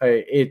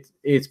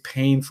 It's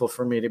painful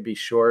for me to be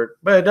short,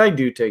 but I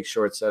do take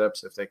short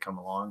setups if they come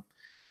along.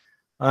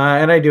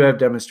 And I do have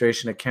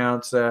demonstration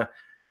accounts.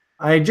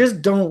 I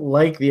just don't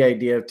like the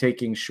idea of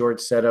taking short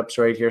setups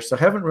right here. So I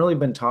haven't really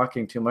been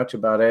talking too much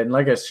about it. And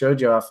like I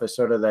showed you off of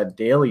sort of that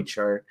daily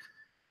chart,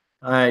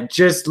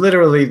 just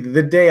literally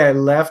the day I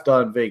left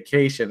on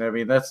vacation, I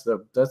mean, that's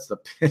the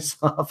piss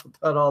off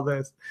about all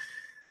this.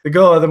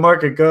 The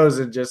market goes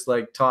and just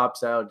like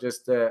tops out,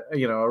 just a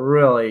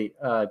really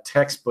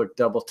textbook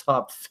double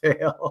top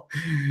fail.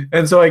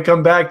 And so I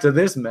come back to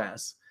this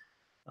mess.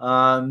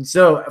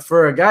 So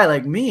for a guy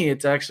like me,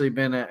 it's actually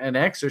been an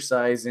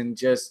exercise in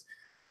just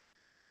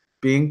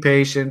being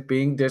patient,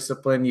 being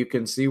disciplined. You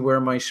can see where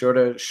my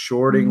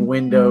shorting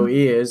window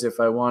is if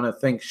I want to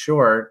think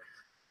short.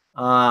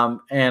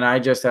 And I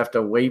just have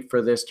to wait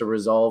for this to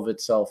resolve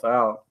itself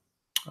out.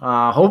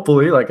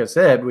 Hopefully, like I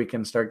said, we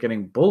can start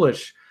getting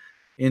bullish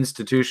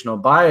institutional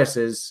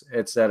biases,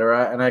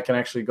 etc., and I can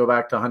actually go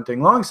back to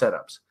hunting long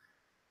setups.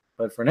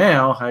 But for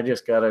now, I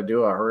just got to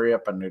do a hurry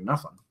up and do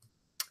nothing.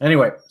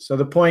 Anyway, so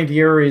the point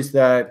here is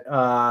that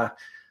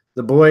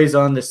the boys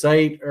on the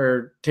site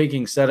are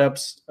taking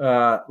setups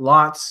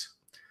lots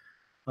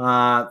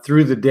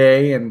through the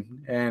day,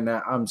 and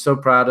I'm so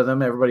proud of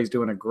them. Everybody's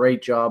doing a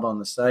great job on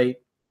the site.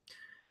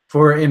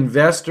 For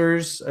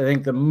investors, I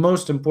think the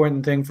most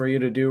important thing for you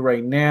to do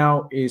right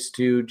now is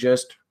to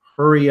just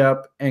hurry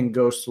up and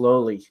go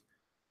slowly.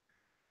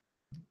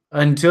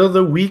 Until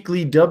the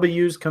weekly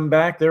W's come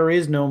back, there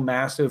is no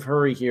massive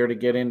hurry here to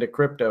get into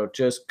crypto.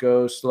 Just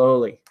go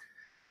slowly.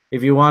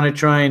 If you want to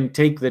try and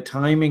take the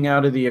timing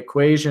out of the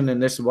equation,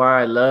 and this is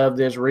why I love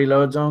this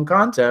reload zone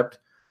concept,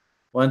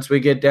 once we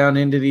get down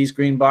into these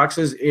green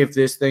boxes, if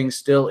this thing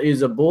still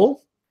is a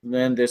bull,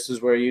 then this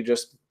is where you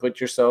just put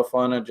yourself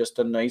on just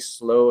a nice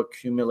slow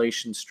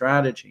accumulation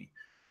strategy.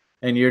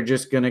 And you're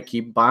just going to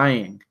keep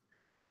buying,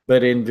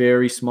 but in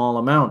very small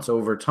amounts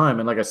over time.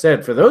 And like I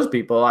said, for those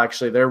people,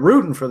 actually, they're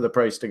rooting for the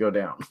price to go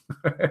down.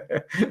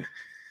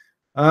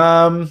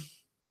 And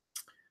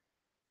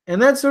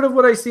that's sort of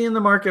what I see in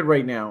the market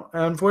right now.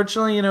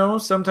 Unfortunately,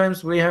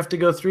 sometimes we have to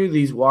go through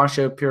these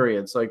washout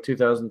periods like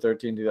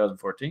 2013,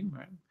 2014,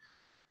 right?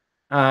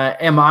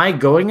 Am I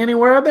going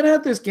anywhere? I've been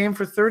at this game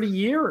for 30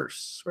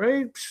 years,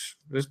 right?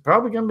 There's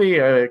probably going to be,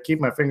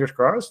 keep my fingers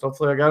crossed.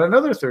 Hopefully I got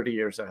another 30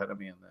 years ahead of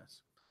me in this.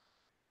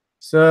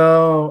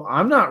 So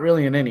I'm not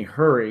really in any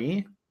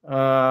hurry.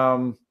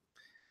 And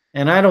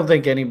I don't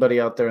think anybody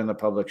out there in the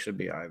public should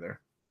be either.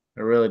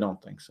 I really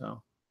don't think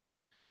so.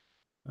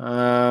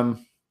 I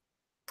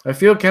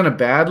feel kind of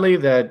badly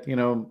that,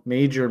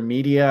 major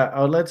media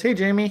outlets. Hey,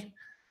 Jamie.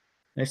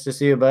 Nice to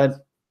see you, bud.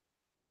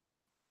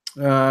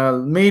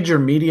 Major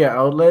media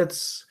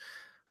outlets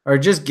are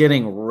just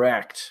getting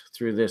wrecked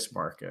through this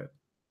market.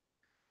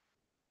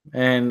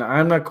 And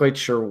I'm not quite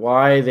sure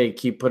why they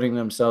keep putting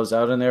themselves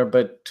out in there,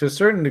 but to a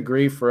certain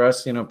degree for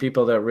us,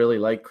 people that really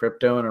like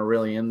crypto and are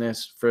really in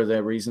this for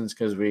the reasons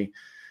because we,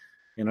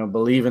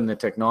 believe in the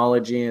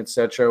technology,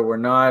 etc. We're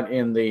not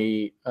in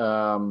the,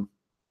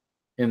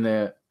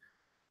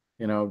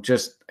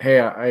 just, hey,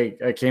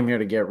 I came here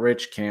to get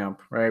rich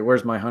camp, right?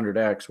 Where's my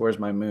 100X? Where's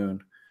my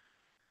moon?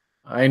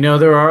 I know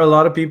there are a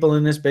lot of people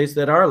in this space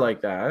that are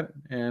like that.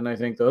 And I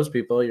think those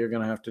people, you're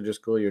going to have to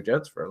just cool your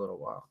jets for a little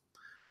while.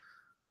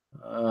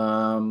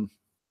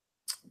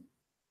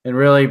 And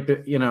really,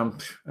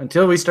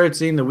 until we start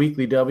seeing the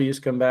weekly W's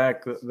come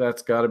back,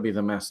 that's got to be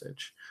the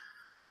message.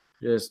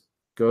 Just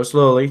go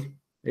slowly.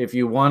 If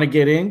you want to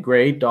get in,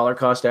 great. Dollar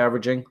cost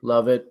averaging,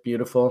 love it,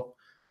 beautiful.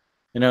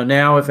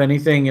 Now, if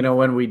anything,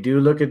 when we do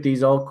look at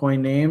these altcoin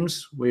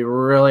names, we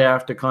really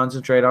have to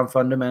concentrate on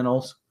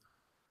fundamentals.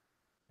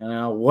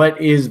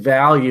 What is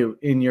value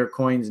in your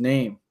coin's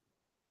name?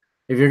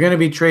 If you're going to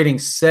be trading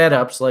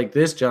setups like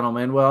this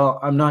gentleman, well,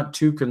 I'm not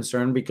too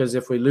concerned because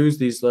if we lose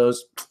these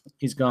lows,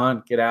 he's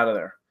gone. Get out of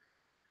there.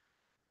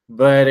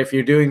 But if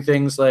you're doing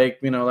things like,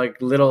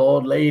 like little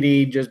old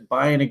lady just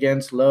buying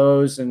against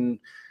lows and,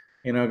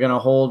 going to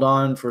hold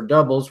on for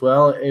doubles,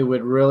 well, it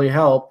would really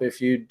help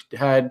if you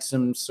had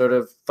some sort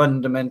of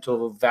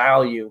fundamental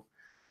value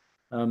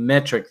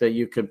metric that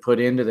you could put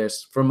into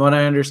this. From what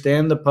I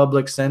understand, the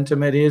public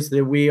sentiment is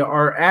that we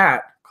are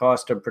at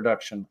cost of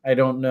production. I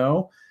don't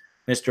know.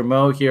 Mr.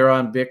 Mo here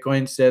on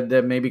Bitcoin said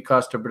that maybe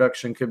cost of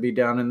production could be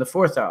down in the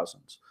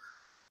 4,000s.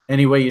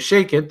 Any way you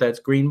shake it, that's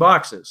green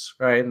boxes,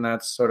 right? And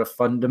that's sort of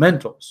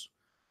fundamentals.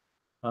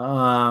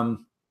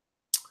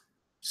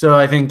 So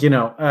I think,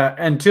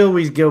 until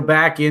we go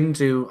back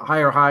into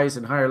higher highs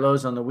and higher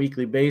lows on the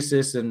weekly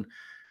basis, and,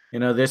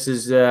 this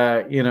is,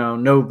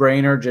 no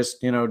brainer, just,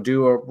 do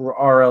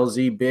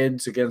RLZ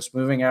bids against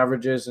moving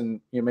averages and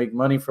you make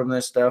money from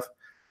this stuff.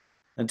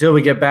 Until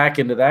we get back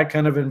into that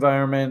kind of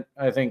environment,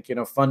 I think,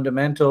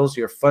 fundamentals,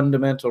 your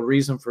fundamental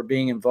reason for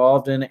being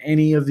involved in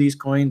any of these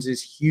coins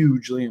is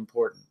hugely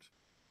important.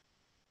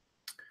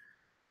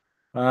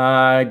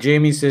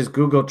 Jamie says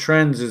Google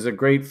Trends is a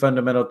great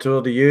fundamental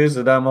tool to use,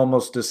 and I'm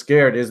almost as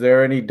scared. Is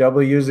there any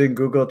W's in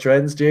Google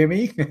Trends,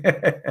 Jamie?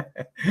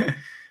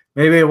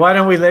 Maybe why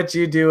don't we let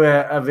you do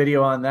a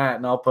video on that,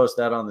 and I'll post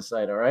that on the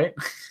site, all right?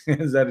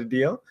 Is that a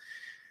deal?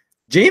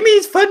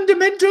 Jamie's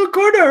fundamental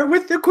corner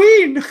with the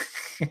queen.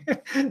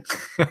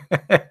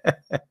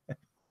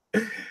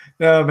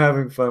 No, I'm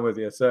having fun with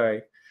you.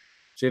 Sorry.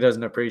 She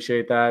doesn't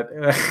appreciate that.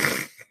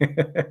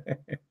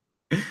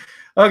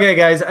 Okay,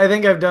 guys, I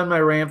think I've done my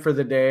rant for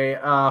the day.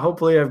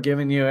 Hopefully, I've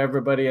given you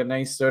everybody a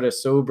nice sort of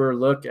sober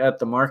look at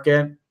the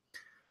market.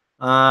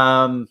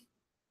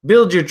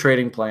 Build your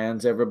trading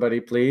plans, everybody,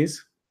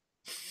 please.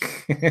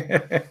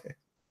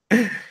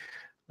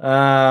 That's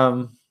the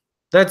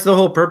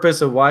whole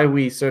purpose of why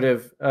we sort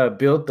of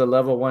built the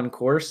level 1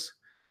 course.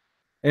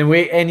 And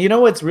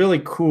what's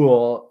really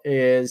cool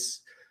is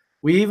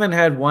we even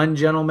had one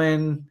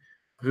gentleman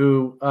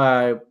who,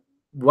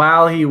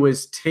 while he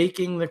was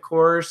taking the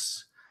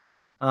course,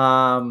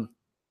 got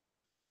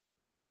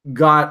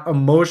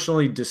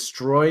emotionally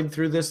destroyed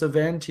through this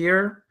event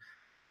here.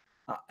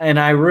 And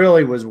I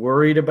really was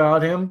worried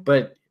about him.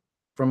 But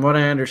from what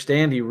I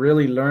understand, he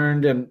really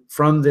learned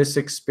from this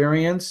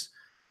experience.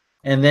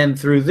 And then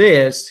through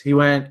this, he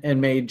went and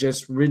made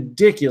just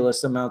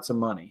ridiculous amounts of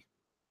money.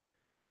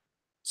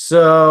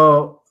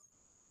 So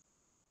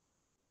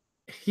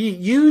he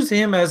used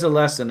him as a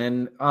lesson.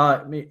 And,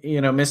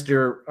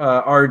 Mr.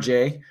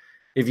 RJ,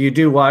 if you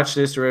do watch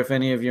this, or if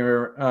any of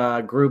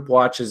your group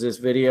watches this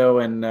video,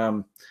 and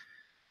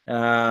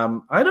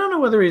I don't know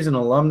whether he's an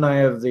alumni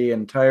of the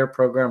entire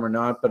program or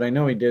not, but I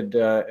know he did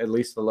at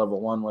least the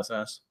level 1 with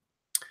us.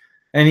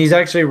 And he's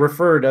actually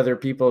referred other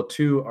people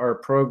to our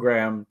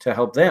program to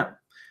help them.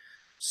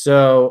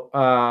 So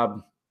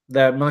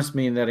that must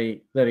mean that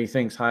he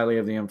thinks highly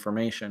of the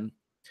information.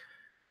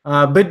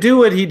 But do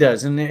what he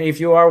does. And if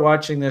you are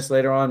watching this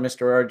later on,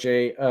 Mr.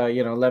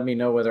 RJ, let me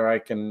know whether I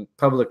can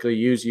publicly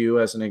use you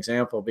as an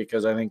example,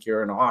 because I think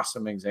you're an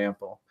awesome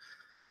example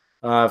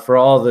for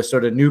all the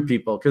sort of new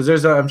people.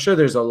 Because I'm sure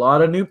there's a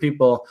lot of new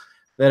people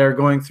that are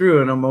going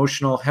through an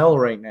emotional hell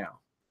right now.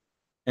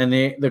 And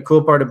the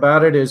cool part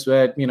about it is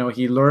that,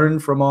 he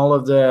learned from all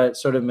of the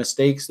sort of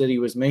mistakes that he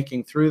was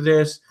making through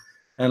this.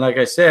 And like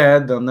I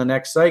said, on the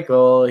next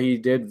cycle, he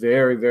did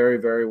very, very,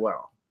 very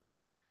well.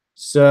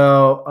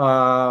 So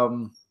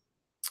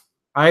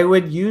I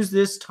would use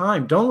this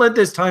time. Don't let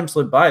this time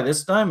slip by.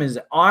 This time is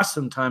an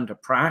awesome time to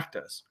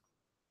practice.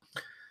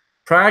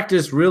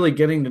 Practice really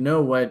getting to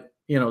know what,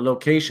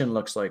 location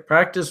looks like.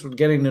 Practice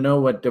getting to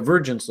know what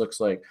divergence looks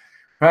like.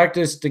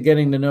 Practice to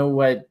getting to know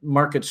what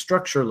market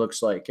structure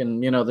looks like,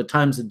 and, the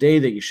times of day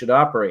that you should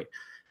operate.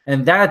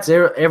 And that's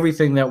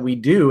everything that we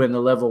do in the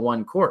level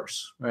 1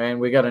 course, right?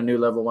 We got a new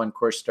level 1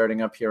 course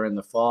starting up here in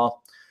the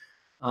fall.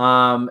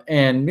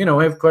 And,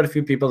 we have quite a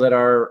few people that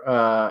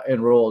are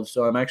enrolled.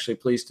 So I'm actually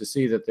pleased to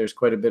see that there's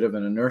quite a bit of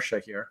an inertia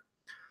here.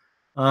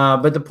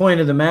 But the point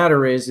of the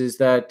matter is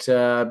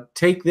that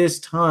take this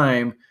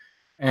time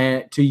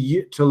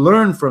to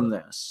learn from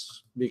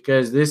this,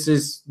 because this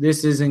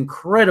is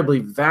incredibly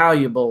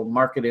valuable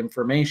market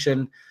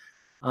information,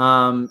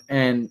 and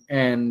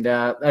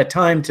a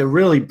time to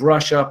really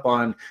brush up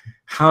on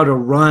how to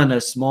run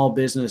a small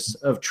business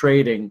of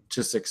trading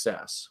to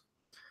success.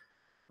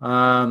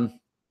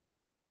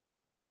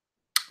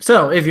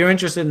 So if you're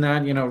interested in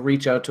that,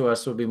 reach out to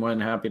us. We'll be more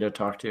than happy to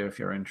talk to you if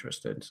you're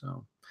interested.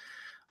 So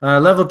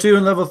level 2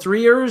 and level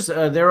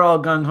 3ers, they're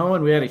all gung-ho,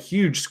 and we had a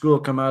huge school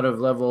come out of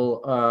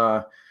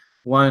level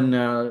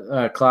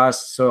 1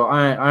 class. So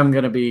I'm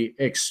going to be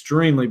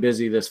extremely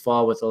busy this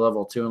fall with the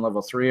level 2 and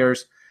level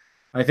 3ers.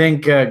 I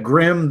think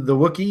Grim the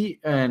Wookiee,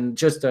 and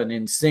just an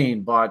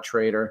insane bot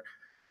trader,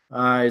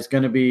 is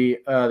going to be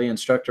the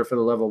instructor for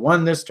the level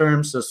 1 this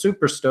term. So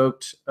super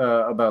stoked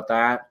about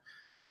that.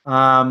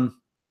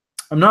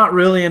 I'm not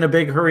really in a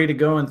big hurry to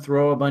go and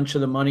throw a bunch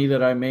of the money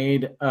that I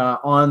made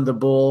on the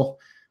bull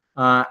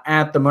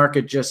at the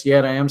market just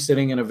yet. I am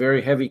sitting in a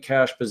very heavy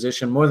cash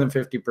position, more than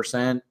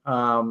 50%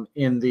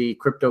 in the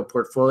crypto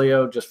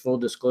portfolio. Just full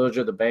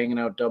disclosure, the banging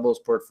out doubles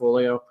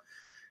portfolio.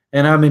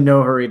 And I'm in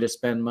no hurry to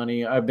spend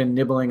money. I've been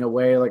nibbling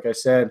away, like I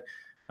said.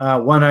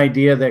 One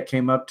idea that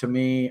came up to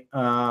me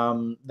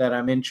that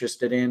I'm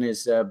interested in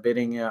is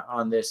bidding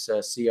on this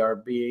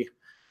CRB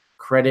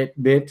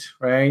credit bit,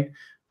 right?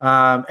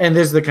 And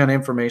this is the kind of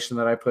information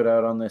that I put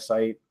out on the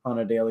site on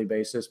a daily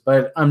basis,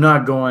 but I'm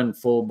not going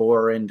full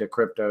bore into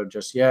crypto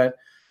just yet.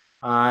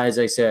 As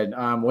I said,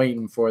 I'm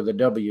waiting for the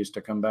W's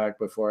to come back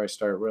before I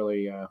start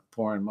really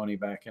pouring money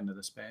back into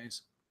the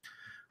space.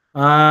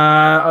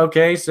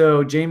 Okay,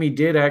 so Jamie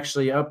did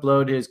actually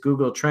upload his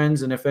Google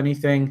Trends, and if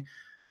anything,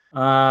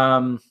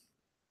 how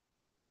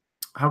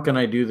can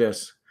I do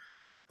this?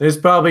 This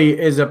probably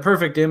is a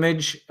perfect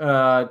image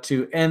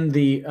to end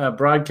the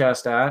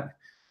broadcast at.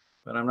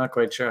 But I'm not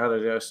quite sure how to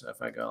do this.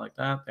 If I go like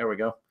that, there we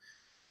go.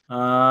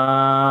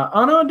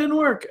 Oh, no, it didn't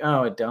work.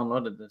 Oh, it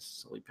downloaded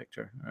this silly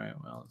picture. All right,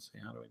 well, let's see.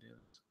 How do I do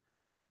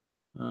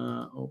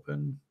this?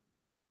 Open.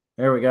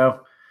 There we go.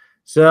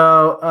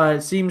 So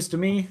it seems to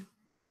me,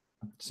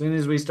 as soon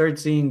as we start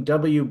seeing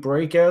W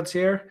breakouts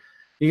here,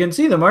 you can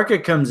see the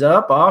market comes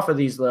up off of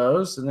these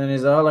lows, and then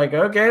is all like,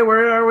 okay,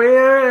 where are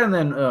we? And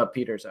then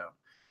peters out.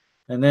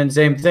 And then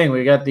same thing.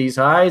 We got these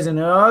highs, and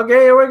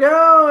okay, here we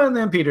go. And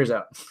then peters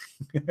out.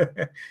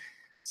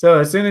 So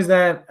as soon as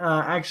that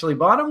actually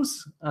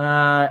bottoms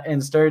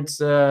and starts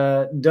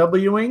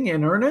Wing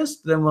in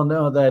earnest, then we'll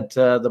know that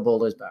the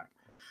bull is back.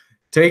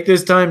 Take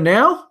this time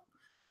now.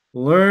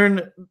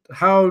 Learn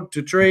how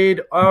to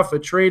trade off a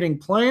trading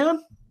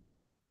plan.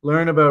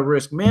 Learn about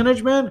risk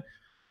management.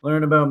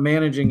 Learn about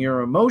managing your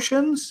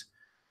emotions.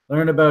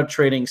 Learn about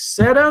trading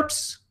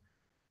setups.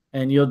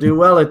 And you'll do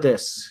well at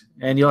this.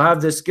 And you'll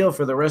have this skill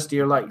for the rest of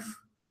your life.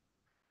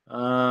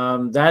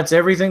 That's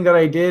everything that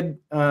I did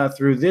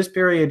through this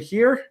period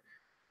here.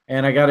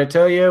 And I got to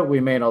tell you, we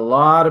made a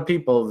lot of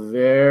people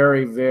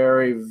very,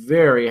 very,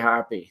 very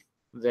happy.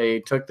 They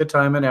took the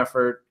time and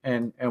effort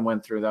and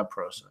went through that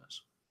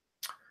process.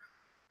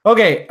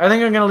 Okay, I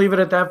think I'm going to leave it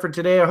at that for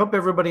today. I hope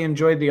everybody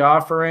enjoyed the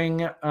offering.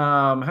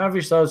 Have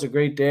yourselves a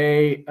great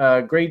day.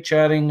 Great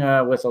chatting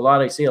with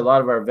I see a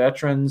lot of our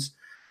veterans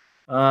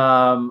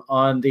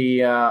on the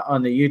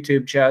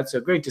YouTube chat.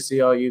 So great to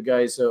see all you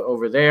guys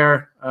over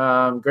there.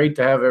 Great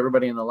to have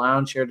everybody in the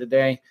lounge here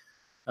today.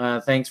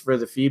 Thanks for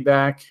the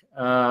feedback.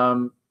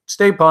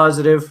 Stay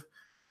positive.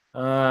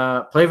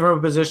 Play from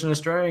a position of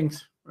strength.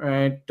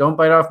 Right? Don't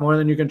bite off more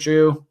than you can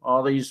chew.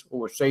 All these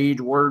sage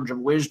words of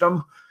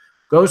wisdom.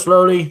 Go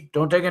slowly.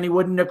 Don't take any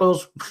wooden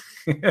nickels.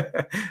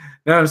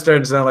 Now I'm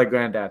starting to sound like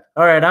Granddad.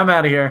 All right, I'm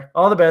out of here.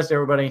 All the best,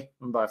 everybody.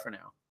 And bye for now.